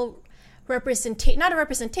physical representation, not a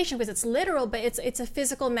representation because it's literal, but it's a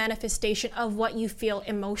physical manifestation of what you feel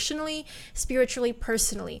emotionally, spiritually,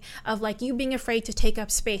 personally, of like you being afraid to take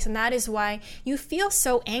up space. And that is why you feel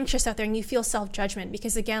so anxious out there and you feel self-judgment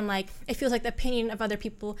because again, like it feels like the opinion of other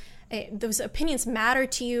people, those opinions matter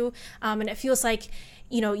to you. And it feels like,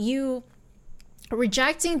 you know, you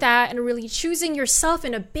rejecting that and really choosing yourself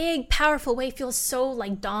in a big, powerful way feels so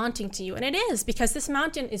like daunting to you. And it is because this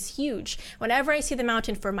mountain is huge. Whenever I see the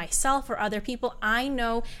mountain for myself or other people, I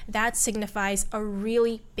know that signifies a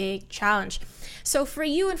really big challenge. So for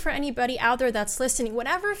you and for anybody out there that's listening,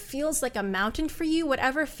 whatever feels like a mountain for you,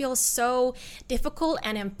 whatever feels so difficult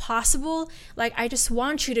and impossible, like I just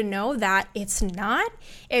want you to know that it's not.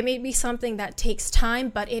 It may be something that takes time,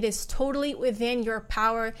 but it is totally within your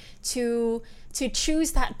power to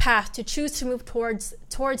choose that path, to choose to move towards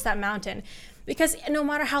that mountain. Because no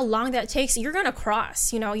matter how long that takes, you're going to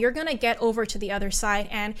cross, you know, you're going to get over to the other side.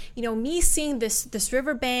 And, you know, me seeing this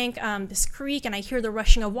riverbank, this creek, and I hear the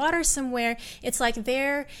rushing of water somewhere, it's like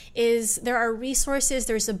there are resources,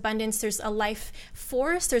 there's abundance, there's a life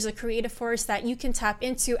force, there's a creative force that you can tap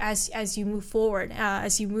into as you move forward,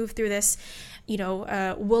 as you move through this, you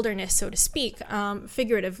know, wilderness, so to speak,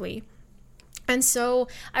 figuratively. And so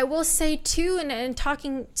I will say too, and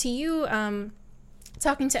talking to you,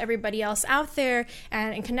 talking to everybody else out there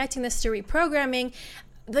and connecting this to reprogramming,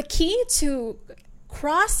 the key to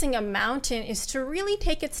crossing a mountain is to really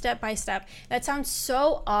take it step by step. That sounds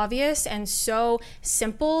so obvious and so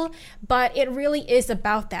simple, but it really is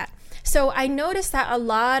about that. So I noticed that a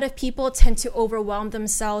lot of people tend to overwhelm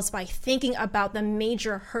themselves by thinking about the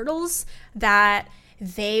major hurdles that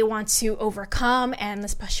they want to overcome. And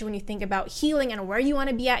especially when you think about healing and where you want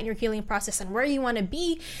to be at in your healing process and where you want to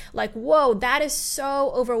be, like, whoa, that is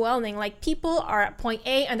so overwhelming. Like people are at point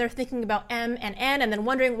A and they're thinking about M and N and then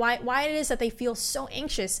wondering why it is that they feel so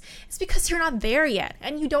anxious. It's because you're not there yet.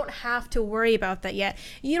 And you don't have to worry about that yet.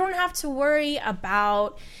 You don't have to worry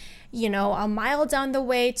about, you know, a mile down the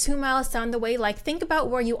way, 2 miles down the way. Like think about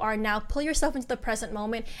where you are now, pull yourself into the present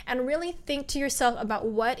moment and really think to yourself about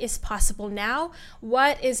what is possible now,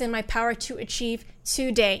 what is in my power to achieve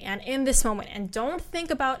today and in this moment. And don't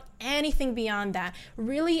think about anything beyond that.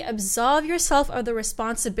 Really absolve yourself of the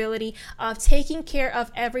responsibility of taking care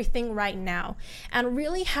of everything right now and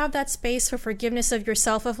really have that space for forgiveness of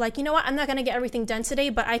yourself of like, you know what, I'm not going to get everything done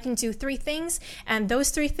today, but I can do 3 things, and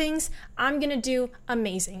those 3 things I'm going to do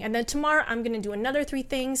amazing. And then tomorrow I'm going to do another 3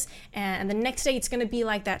 things, and the next day it's going to be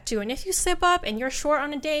like that too. And if you slip up and you're short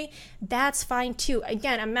on a day, that's fine too.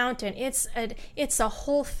 Again, a mountain, it's a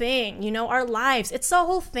whole thing, you know, our lives, it's a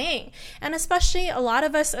whole thing. And especially a lot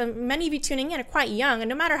of us, many of you tuning in are quite young, and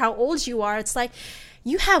no matter how old you are, it's like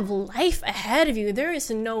you have life ahead of you. There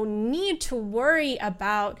is no need to worry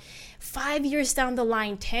about 5 years down the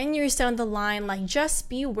line, 10 years down the line. Like just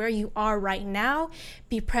be where you are right now.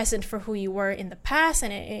 Be present for who you were in the past,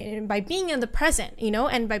 and by being in the present, you know,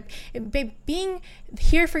 and by being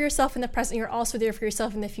here for yourself in the present, you're also there for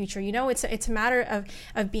yourself in the future. You know, it's a matter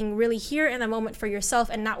of being really here in the moment for yourself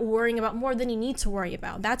and not worrying about more than you need to worry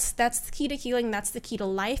about. That's the key to healing. That's the key to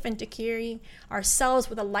life, and to carrying ourselves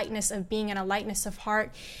with a lightness of being and a lightness of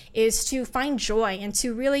heart is to find joy and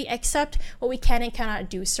to really accept what we can and cannot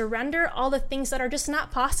do. Surrender all the things that are just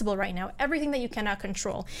not possible right now, everything that you cannot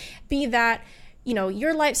control, be that, you know,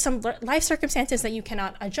 your life, some life circumstances that you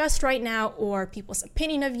cannot adjust right now, or people's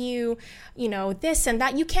opinion of you, you know, this and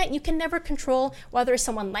that. You can never control whether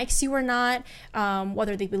someone likes you or not,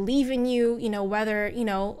 whether they believe in you, you know, whether, you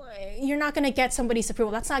know, you're not going to get somebody's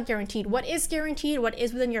approval. That's not guaranteed. What is guaranteed, what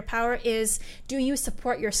is within your power is, do you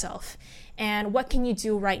support yourself? And what can you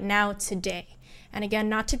do right now today? And again,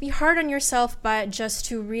 not to be hard on yourself, but just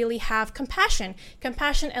to really have compassion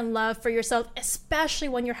and love for yourself, especially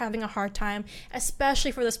when you're having a hard time,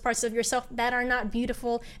 especially for those parts of yourself that are not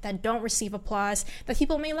beautiful, that don't receive applause, that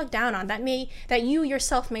people may look down on, that you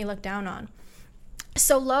yourself may look down on.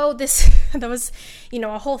 So low, this that was,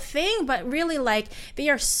 a whole thing, but really, like, they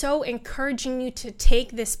are so encouraging you to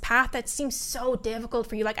take this path that seems so difficult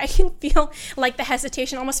for you. Like, I can feel like the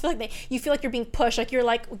hesitation, almost feel like you feel like you're being pushed, like you're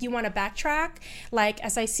like, you want to backtrack, like,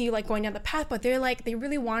 as I see you like going down the path, but they're like, they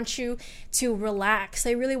really want you to relax.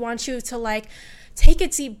 They really want you to like take a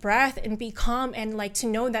deep breath and be calm, and like to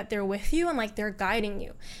know that they're with you and like they're guiding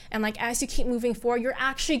you. And like as you keep moving forward, you're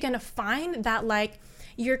actually gonna find that like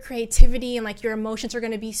your creativity and like your emotions are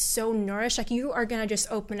going to be so nourished. Like you are going to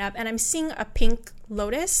just open up. And I'm seeing a pink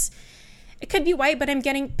lotus. It could be white, but I'm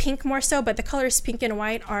getting pink more so. But the colors pink and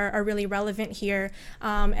white are really relevant here.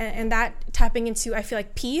 And that tapping into, I feel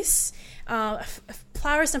like, peace.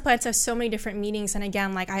 Flowers and plants have so many different meanings. And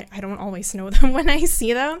again, like I don't always know them when I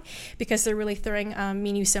see them, because they're really throwing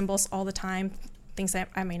me new symbols all the time. Things that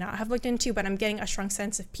I may not have looked into, but I'm getting a strong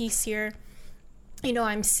sense of peace here.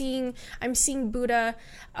 I'm seeing Buddha,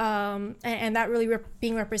 and that really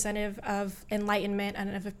being representative of enlightenment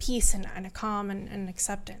and of a peace and a calm and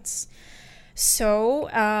acceptance. So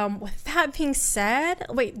with that being said,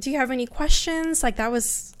 wait, do you have any questions? Like, that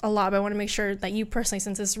was a lot, but I want to make sure that you personally,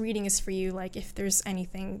 since this reading is for you, like if there's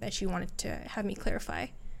anything that you wanted to have me clarify.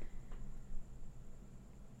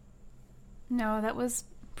 No, that was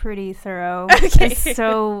pretty thorough. Okay. It's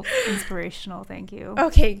so inspirational. Thank you.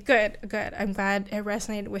 Okay, good. I'm glad it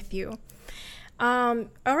resonated with you. All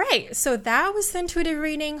right, so that was the intuitive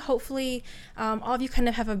reading. Hopefully all of you kind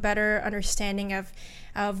of have a better understanding of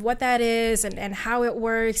what that is and how it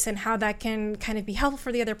works and how that can kind of be helpful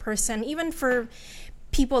for the other person, even for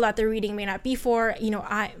people that the reading may not be for.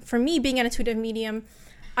 For me, being an intuitive medium,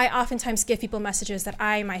 I oftentimes give people messages that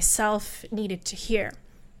I myself needed to hear.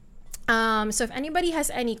 So if anybody has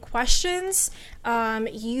any questions,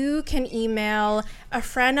 you can email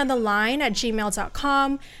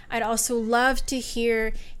afriendontheline@gmail.com. I'd also love to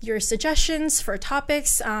hear your suggestions for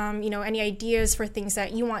topics, any ideas for things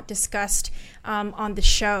that you want discussed on the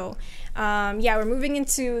show. We're moving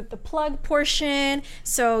into the plug portion.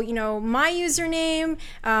 So, my username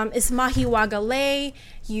is Mahiwagale.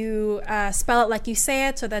 You spell it like you say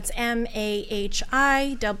it, so that's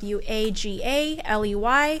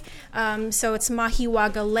MAHIWAGALEY. So it's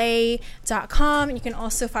mahiwagale.com. And you can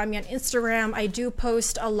also find me on Instagram. I do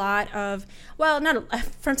post a lot of,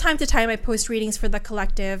 from time to time I post readings for the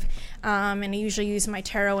collective, and I usually use my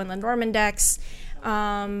tarot and Lenormand decks.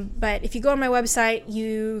 But if you go on my website,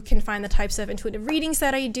 you can find the types of intuitive readings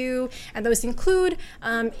that I do, and those include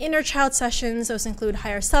inner child sessions, those include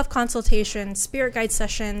higher self consultation, spirit guide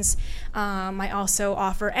sessions. I also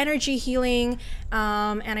offer energy healing,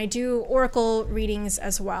 and I do oracle readings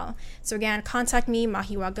as well. So again, contact me,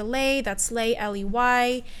 Mahiwagale, that's Lay,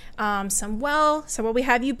 Ley. Samuel, we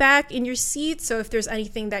have you back in your seat, so if there's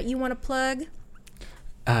anything that you want to plug.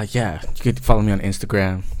 You could follow me on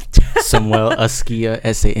Instagram, Samuel Askia,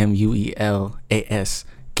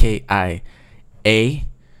 SamuelAskia. I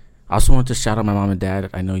also want to shout out my mom and dad.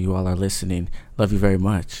 I know you all are listening. Love you very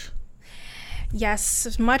much.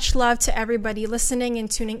 Yes, much love to everybody listening and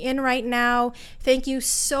tuning in right now. Thank you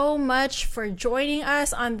so much for joining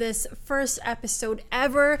us on this first episode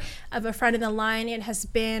ever of A Friend in the Line. It has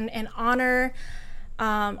been an honor.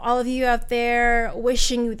 All of you out there,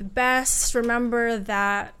 wishing you the best. Remember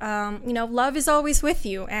that, love is always with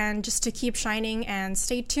you, and just to keep shining, and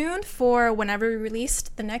stay tuned for whenever we release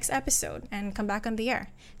the next episode and come back on the air.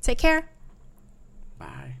 Take care.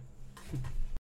 Bye.